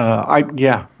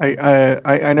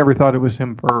never thought it was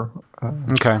him for.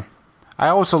 Okay, I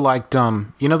also liked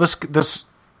this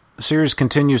series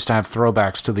continues to have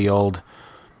throwbacks to the old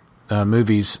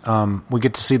movies. We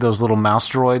get to see those little mouse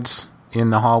droids in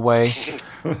the hallway.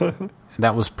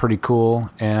 That was pretty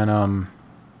cool, and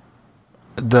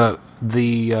the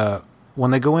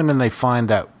when they go in and they find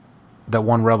that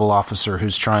one rebel officer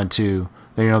who's trying to,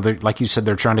 like you said,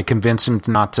 they're trying to convince him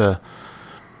not to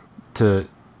do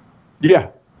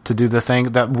the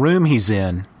thing. That room he's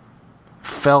in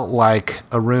felt like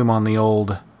a room on the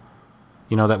old,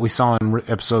 that we saw in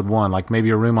episode 1, like maybe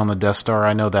a room on the Death Star.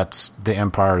 I know that's the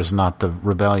Empire, is not the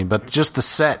Rebellion, but just the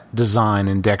set design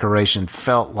and decoration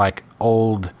felt like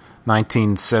old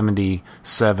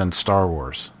 1977 Star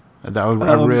Wars. I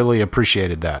really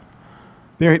appreciated that.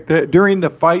 During the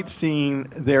fight scene,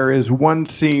 there is one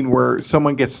scene where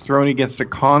someone gets thrown against the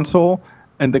console,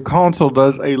 and the console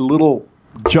does a little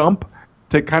jump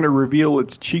to kind of reveal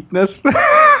its cheapness.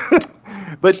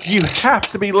 But you have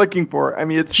to be looking for it. I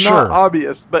mean, it's not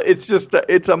obvious, but it's just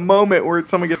it's a moment where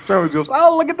someone gets thrown and goes,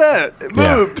 "Oh, look at that! It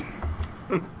moved."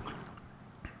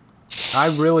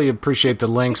 I really appreciate the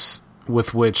lengths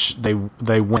with which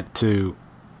they went to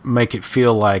make it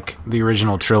feel like the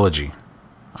original trilogy.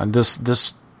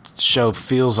 This show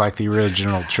feels like the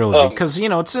original trilogy because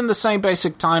it's in the same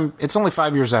basic time. It's only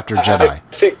 5 years after Jedi.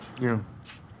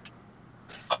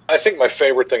 I think my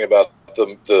favorite thing about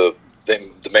the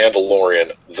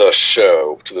Mandalorian, the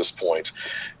show to this point,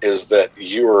 is that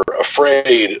you're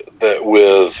afraid that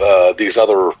with these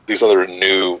other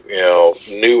new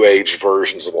age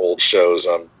versions of old shows,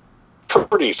 I'm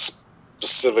pretty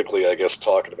specifically, I guess,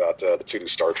 talking about the 2 new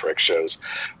Star Trek shows,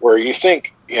 where you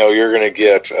think you're going to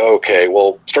get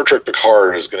Star Trek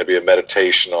Picard is going to be a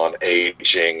meditation on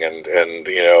aging and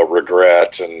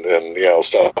regret and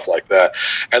stuff like that,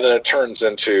 and then it turns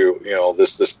into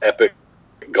this epic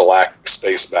galactic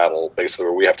space battle, basically,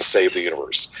 where we have to save the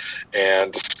universe.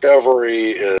 And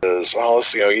Discovery is, well,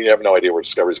 you have no idea where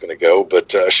Discovery is going to go,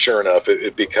 but sure enough,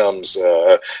 it becomes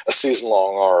a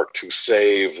season-long arc to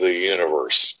save the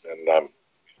universe. And I'm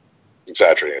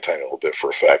exaggerating a tiny little bit for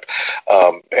effect.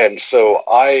 And so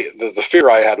the fear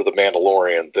I had with The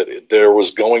Mandalorian, that there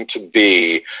was going to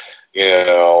be,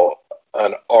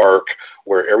 an arc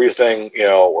where everything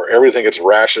gets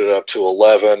ratcheted up to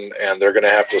 11, and they're going to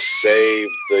have to save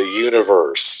the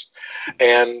universe.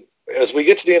 And as we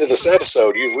get to the end of this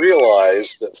episode, you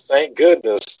realize that, thank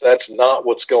goodness, that's not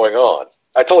what's going on.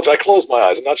 I told you, I closed my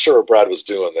eyes. I'm not sure what Brad was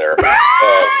doing there.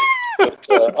 But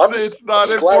I'm just glad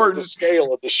that the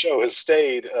scale of the show has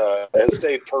stayed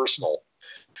personal.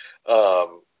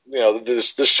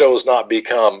 This show has not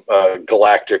become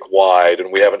galactic wide, and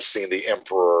we haven't seen the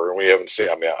Emperor, and we haven't seen.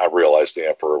 I mean, I realize the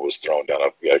Emperor was thrown down.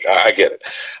 I get it,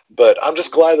 but I'm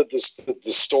just glad that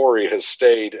the story has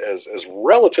stayed as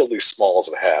relatively small as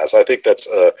it has. I think that's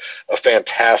a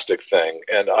fantastic thing,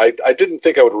 and I didn't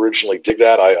think I would originally dig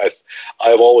that.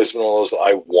 I've always been one of those that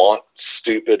I want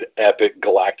stupid, epic,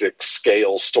 galactic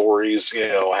scale stories,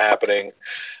 happening.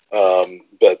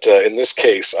 But in this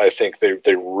case, I think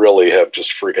they really have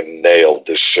just freaking nailed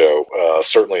this show,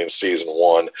 certainly in season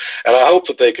 1. And I hope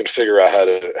that they can figure out how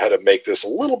to make this a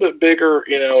little bit bigger,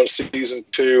 in season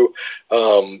 2,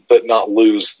 but not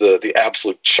lose the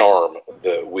absolute charm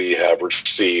that we have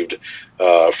received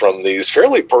from these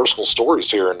fairly personal stories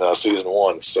here in season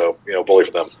 1. So, bully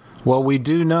for them. Well, we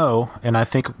do know, and I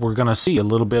think we're going to see a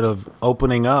little bit of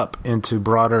opening up into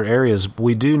broader areas.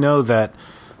 We do know that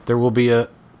there will be a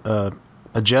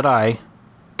Jedi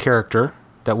character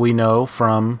that we know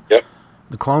from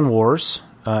the Clone Wars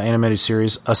animated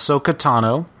series, Ahsoka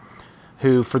Tano,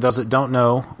 who, for those that don't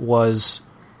know, was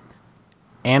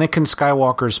Anakin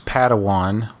Skywalker's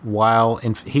Padawan, while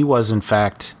he was, in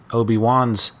fact,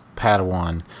 Obi-Wan's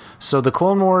Padawan. So the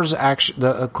Clone Wars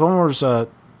TV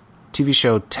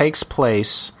show takes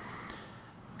place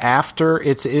after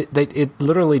it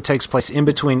literally takes place in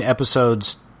between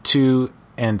episodes 2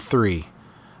 and 3.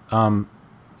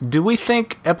 Do we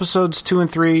think episodes 2 and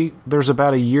 3, there's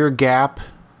about a year gap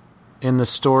in the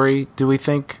story? Do we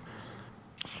think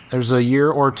there's a year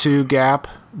or two gap?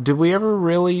 Did we ever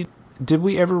really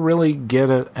get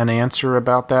an answer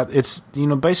about that? It's,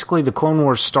 basically the Clone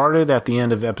Wars started at the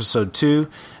end of episode 2,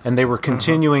 and they were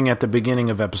continuing at the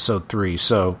beginning of episode 3.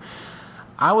 So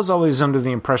I was always under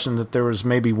the impression that there was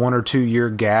maybe 1 or 2 year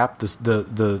gap.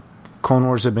 The Clone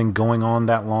Wars have been going on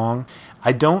that long.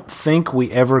 I don't think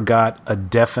we ever got a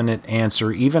definite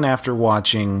answer, even after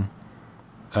watching...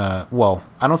 I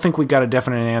don't think we got a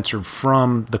definite answer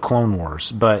from the Clone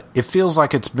Wars, but it feels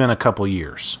like it's been a couple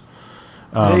years.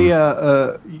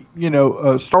 Star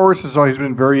Wars has always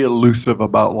been very elusive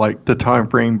about, like, the time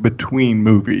frame between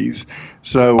movies.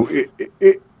 So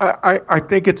I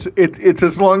think it's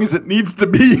as long as it needs to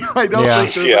be. I don't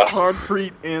think there's a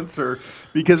concrete answer,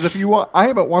 because I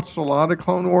haven't watched a lot of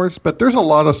Clone Wars, but there's a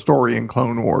lot of story in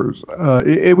Clone Wars.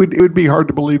 It would be hard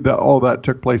to believe that all that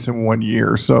took place in 1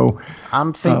 year. So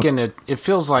I'm thinking it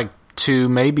feels like 2,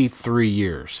 maybe 3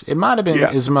 years. It might have been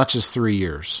as much as 3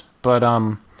 years, but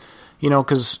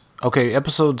because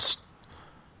episodes.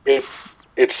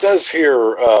 It says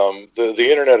here, the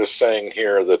internet is saying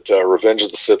here that Revenge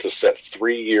of the Sith is set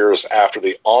 3 years after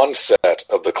the onset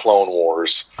of the Clone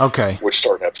Wars, which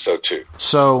start in episode 2.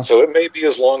 So it may be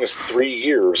as long as 3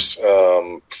 years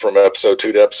from episode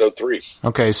 2 to episode 3.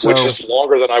 Okay, so which is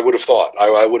longer than I would have thought.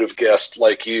 I would have guessed,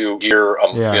 like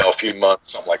a few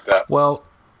months, something like that. Well,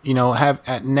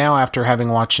 now after having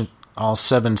watched all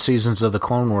 7 seasons of the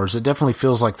Clone Wars, it definitely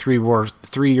feels like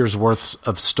 3 years worth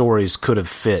of stories could have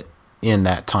fit in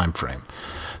that time frame.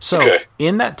 So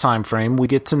in that time frame, we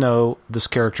get to know this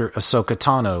character Ahsoka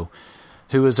Tano,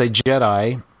 who is a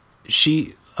Jedi.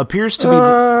 She appears to be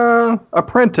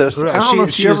apprentice.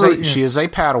 She is a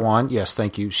Padawan. Yes,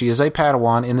 thank you. She is a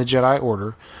Padawan in the Jedi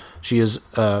Order. She is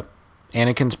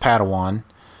Anakin's Padawan.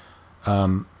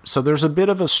 So there's a bit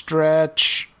of a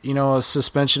stretch, a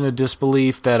suspension of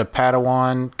disbelief that a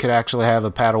Padawan could actually have a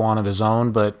Padawan of his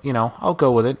own, but I'll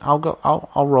go with it.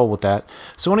 I'll roll with that.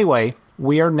 So anyway,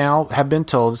 we have been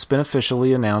told, it's been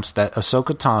officially announced that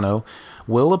Ahsoka Tano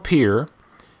will appear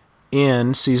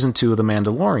in season 2 of The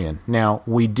Mandalorian. Now,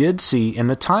 we did see in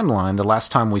the timeline, the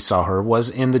last time we saw her was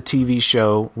in the TV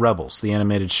show Rebels, the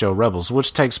animated show Rebels,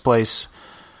 which takes place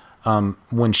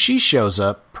when she shows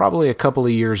up, probably a couple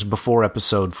of years before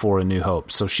episode 4 A New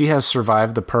Hope. So she has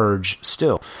survived the Purge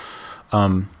still.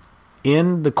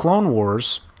 In the Clone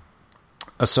Wars,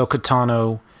 Ahsoka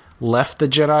Tano left the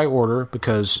Jedi Order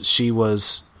because she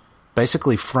was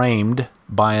basically framed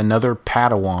by another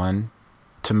Padawan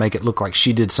to make it look like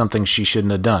she did something she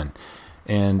shouldn't have done.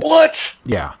 And what?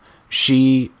 Yeah.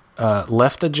 She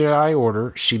left the Jedi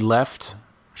Order. She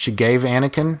gave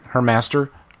Anakin, her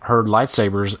master, her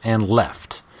lightsabers and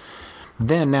left.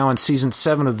 Then now in season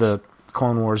 7 of the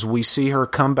Clone Wars, we see her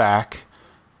come back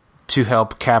to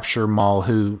help capture Maul,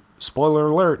 who, spoiler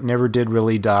alert, never did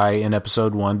really die in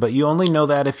episode 1, but you only know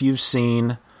that if you've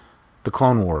seen the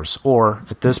Clone Wars, or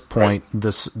at this point,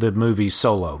 the movie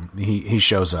Solo. He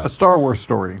shows up. A Star Wars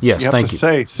story. Yes, thank you.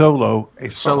 Say Solo. A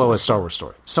Star Wars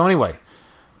story. So anyway,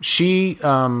 she,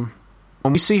 when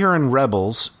we see her in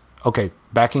Rebels, okay,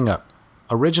 backing up.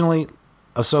 Originally,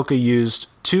 Ahsoka used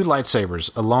 2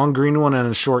 lightsabers, a long green one and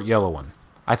a short yellow one.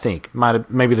 I think.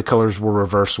 Maybe the colors were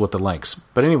reversed with the lengths.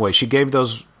 But anyway, she gave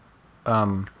those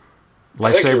lightsabers.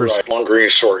 I think you're right. Long green,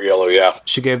 short yellow, yeah.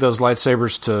 She gave those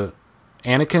lightsabers to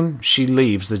Anakin. She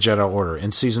leaves the Jedi Order.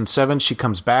 In season 7, she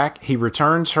comes back. He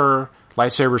returns her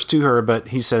lightsabers to her, but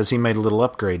he says he made a little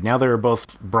upgrade. Now they're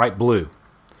both bright blue.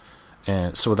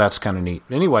 And so that's kind of neat.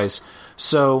 Anyways,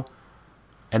 so,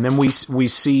 and then we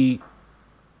see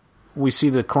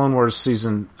the Clone Wars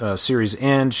series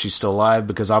end. She's still alive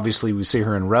because obviously we see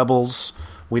her in Rebels.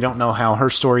 We don't know how her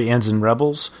story ends in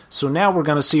Rebels. So now we're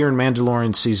going to see her in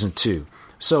Mandalorian season 2.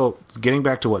 So getting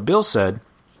back to what Bill said,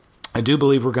 I do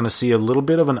believe we're going to see a little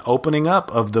bit of an opening up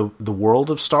of the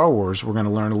world of Star Wars. We're going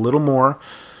to learn a little more.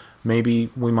 Maybe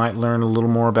we might learn a little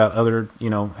more about other,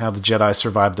 how the Jedi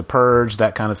survived the Purge,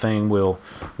 that kind of thing. We'll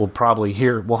probably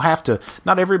hear. We'll have to.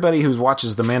 Not everybody who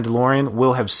watches The Mandalorian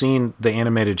will have seen the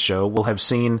animated show. Will have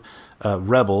seen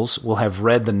Rebels. Will have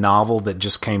read the novel that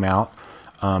just came out.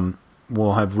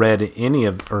 Will have read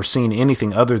or seen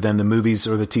anything other than the movies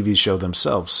or the TV show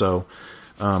themselves. So,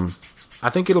 I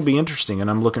think it'll be interesting,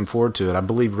 and I'm looking forward to it. I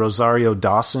believe Rosario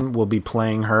Dawson will be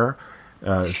playing her.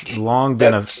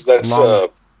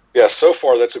 Yeah, so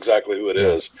far that's exactly who it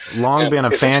is. Been a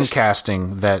fan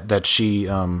casting that she,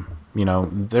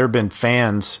 there have been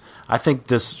fans. I think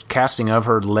this casting of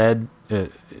her led.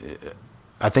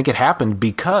 I think it happened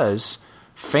because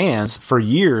fans for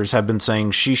years have been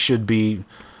saying she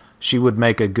would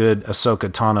make a good Ahsoka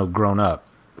Tano grown up,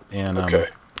 and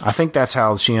I think that's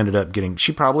how she ended up getting.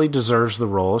 She probably deserves the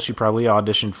role. She probably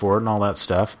auditioned for it and all that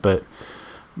stuff, but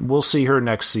we'll see her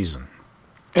next season.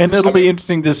 And it'll be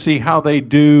interesting to see how they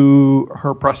do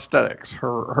her prosthetics,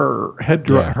 her head,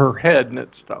 her head and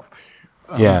its stuff.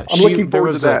 I'm looking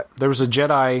forward to that. There was a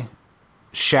Jedi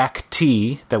Shaq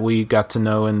T that we got to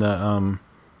know in the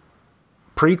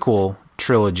prequel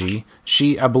trilogy.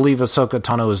 I believe Ahsoka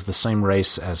Tano is the same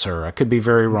race as her. I could be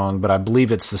very wrong, but I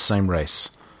believe it's the same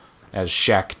race as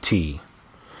Shaq T.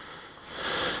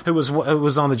 It was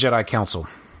on the Jedi Council.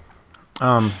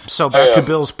 So back to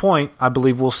Bill's point, I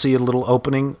believe we'll see a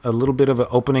little bit of an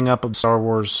opening up of the Star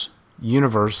Wars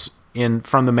universe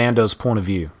from the Mando's point of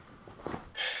view.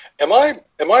 Am I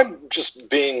just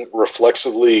being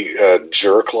reflexively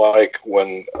jerk-like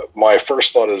when my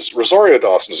first thought is Rosario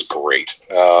Dawson is great.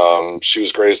 She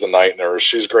was great as the Night Nurse.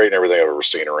 She's great in everything I've ever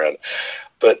seen her in.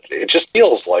 But it just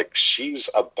feels like she's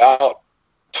about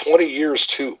 20 years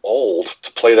too old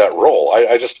to play that role.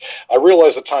 I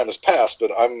realize the time has passed,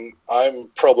 but I'm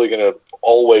probably going to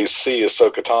always see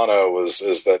Ahsoka Tano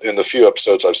as that in the few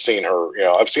episodes I've seen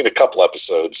her. I've seen a couple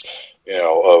episodes,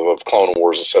 of Clone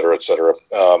Wars, et cetera, et cetera.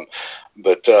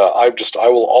 But I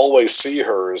will always see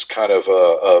her as kind of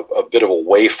a bit of a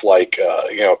waif, like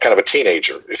kind of a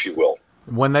teenager, if you will.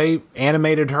 When they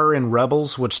animated her in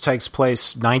Rebels, which takes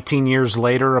place 19 years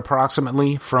later,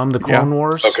 approximately from the Clone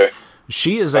Wars. Okay.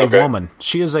 She is a woman.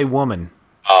 She is a woman.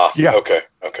 Yeah. Okay.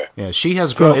 Yeah, she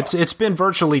has grown. It's been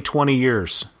virtually 20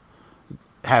 years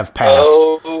have passed.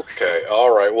 Okay.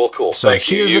 All right. Well, cool. So Thank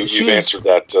you. You've answered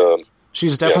that.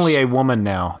 She's definitely a woman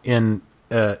now. In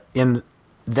that,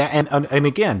 and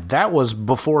again, that was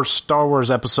before Star Wars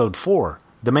Episode 4.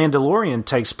 The Mandalorian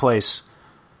takes place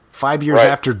 5 years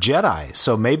after Jedi.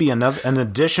 So maybe an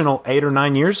additional 8 or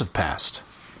 9 years have passed.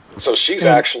 So she's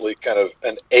actually kind of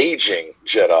an aging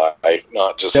Jedi,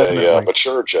 not just a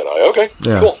mature Jedi. Okay,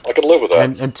 cool. I can live with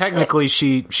that. And technically,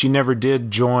 she never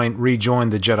did rejoin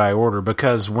the Jedi Order,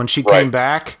 because when she came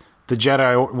back, the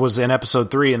Jedi was in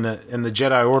Episode 3, and the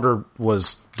Jedi Order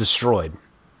was destroyed.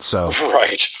 So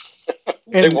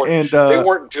they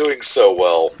weren't doing so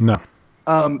well. No.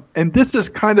 And this is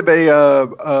kind of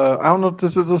I don't know if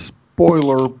this is a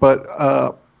spoiler,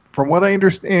 but from what I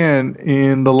understand,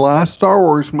 in the last Star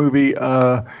Wars movie,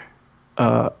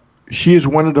 she is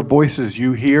one of the voices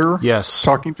you hear. Yes.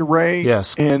 Talking to Rey.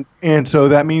 Yes. And so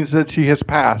that means that she has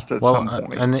passed at some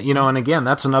point. And again,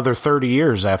 that's another 30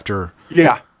 years after.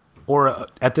 Yeah. Or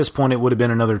at this point, it would have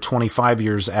been another 25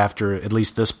 years after at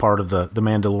least this part of the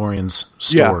Mandalorian's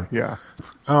story. Yeah.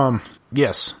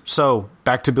 Yes. So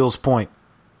back to Bill's point.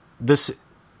 This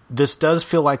does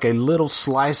feel like a little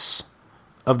slice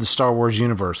of the Star Wars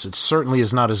universe. It certainly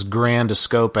is not as grand a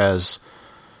scope as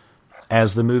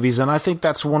the movies, and I think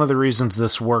that's one of the reasons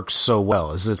this works so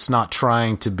well, is it's not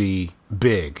trying to be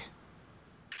big.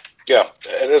 Yeah,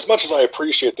 and as much as I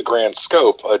appreciate the grand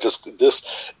scope,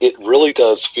 it really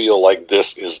does feel like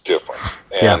this is different,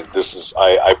 and this is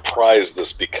I prize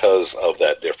this because of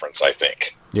that difference, I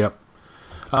think. Yep.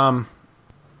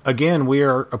 Again, we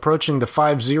are approaching the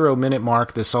 50-minute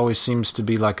mark. This always seems to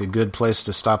be like a good place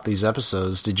to stop these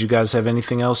episodes. Did you guys have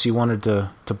anything else you wanted to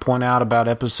point out about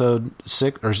episode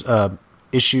 6 or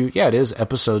issue? Yeah, it is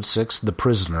episode 6, The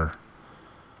Prisoner.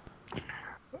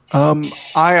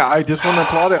 I just want to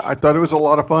applaud it. I thought it was a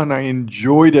lot of fun. I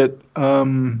enjoyed it.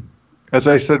 As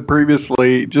I said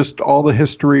previously, just all the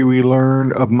history we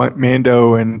learned of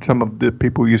Mando and some of the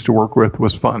people we used to work with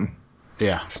was fun.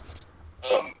 Yeah.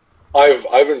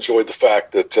 I've enjoyed the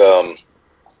fact that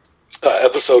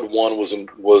episode 1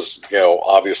 was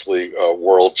obviously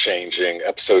world changing.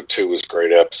 Episode 2 was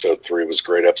great. Episode 3 was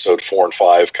great. Episode 4 and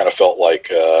 5 kind of felt like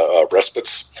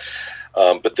respites,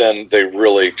 but then they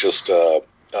really just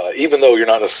even though you're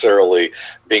not necessarily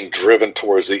being driven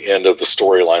towards the end of the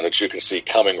storyline that you can see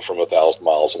coming from 1,000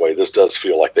 miles away, this does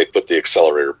feel like they put the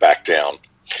accelerator back down.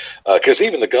 Because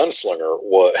even the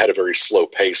Gunslinger had a very slow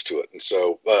pace to it, and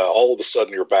so all of a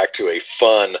sudden you're back to a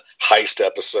fun heist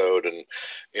episode. And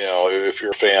if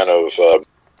you're a fan of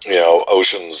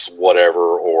Ocean's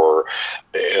whatever, or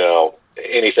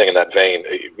anything in that vein,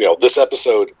 this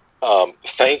episode.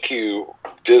 Thank you,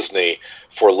 Disney,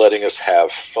 for letting us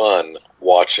have fun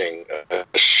watching a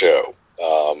show.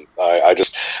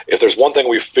 If there's one thing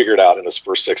we've figured out in this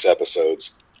first 6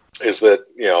 episodes, is that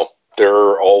there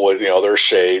are always, there are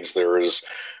shades, there is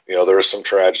some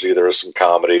tragedy, there is some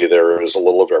comedy, there is a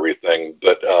little of everything,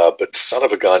 but son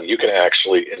of a gun, you can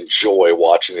actually enjoy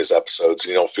watching these episodes,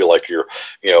 and you don't feel like you're,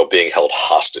 being held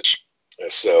hostage.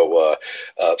 So,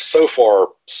 so far,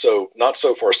 not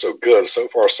so far so good, so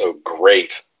far so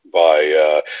great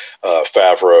by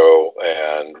Favreau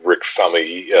and Rick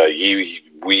Famuyiwa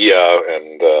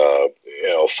and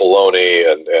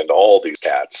Filoni and all these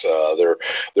cats.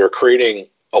 They're creating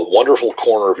a wonderful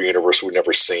corner of a universe we've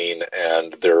never seen,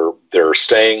 and they're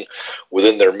staying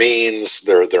within their means.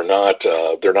 They're not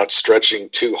stretching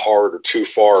too hard or too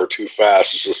far or too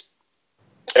fast. It's just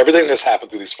everything that's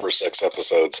happened through these first 6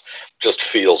 episodes just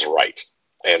feels right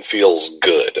and feels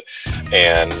good,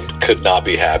 and could not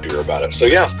be happier about it. So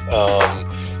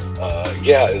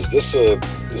is this a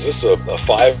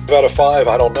 5 out of 5?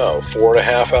 I don't know.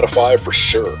 4.5 out of 5 for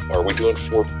sure. Are we doing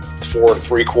 4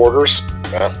 3/4?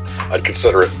 I'd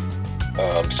consider it.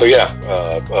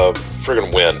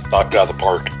 Friggin' win. Knocked out of the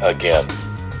park again.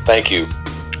 Thank you.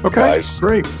 Okay, guys,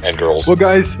 great. And girls. Well,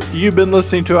 guys, you've been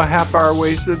listening to A Half Hour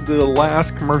Wasted, the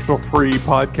last commercial-free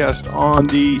podcast on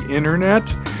the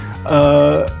internet.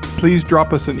 Please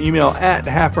drop us an email at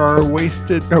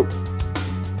halfhourwasted.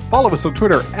 Follow us on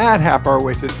Twitter at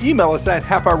halfhourwasted. Email us at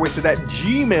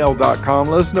halfhourwasted@gmail.com.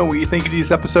 Let us know what you think of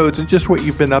these episodes and just what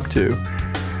you've been up to.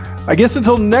 I guess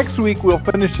until next week, we'll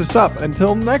finish this up.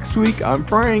 Until next week, I'm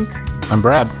Frank. I'm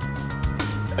Brad.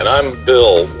 And I'm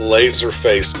Bill,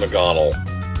 Laserface McGonnell.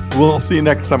 We'll see you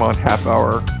next time on Half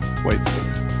Hour Wasted.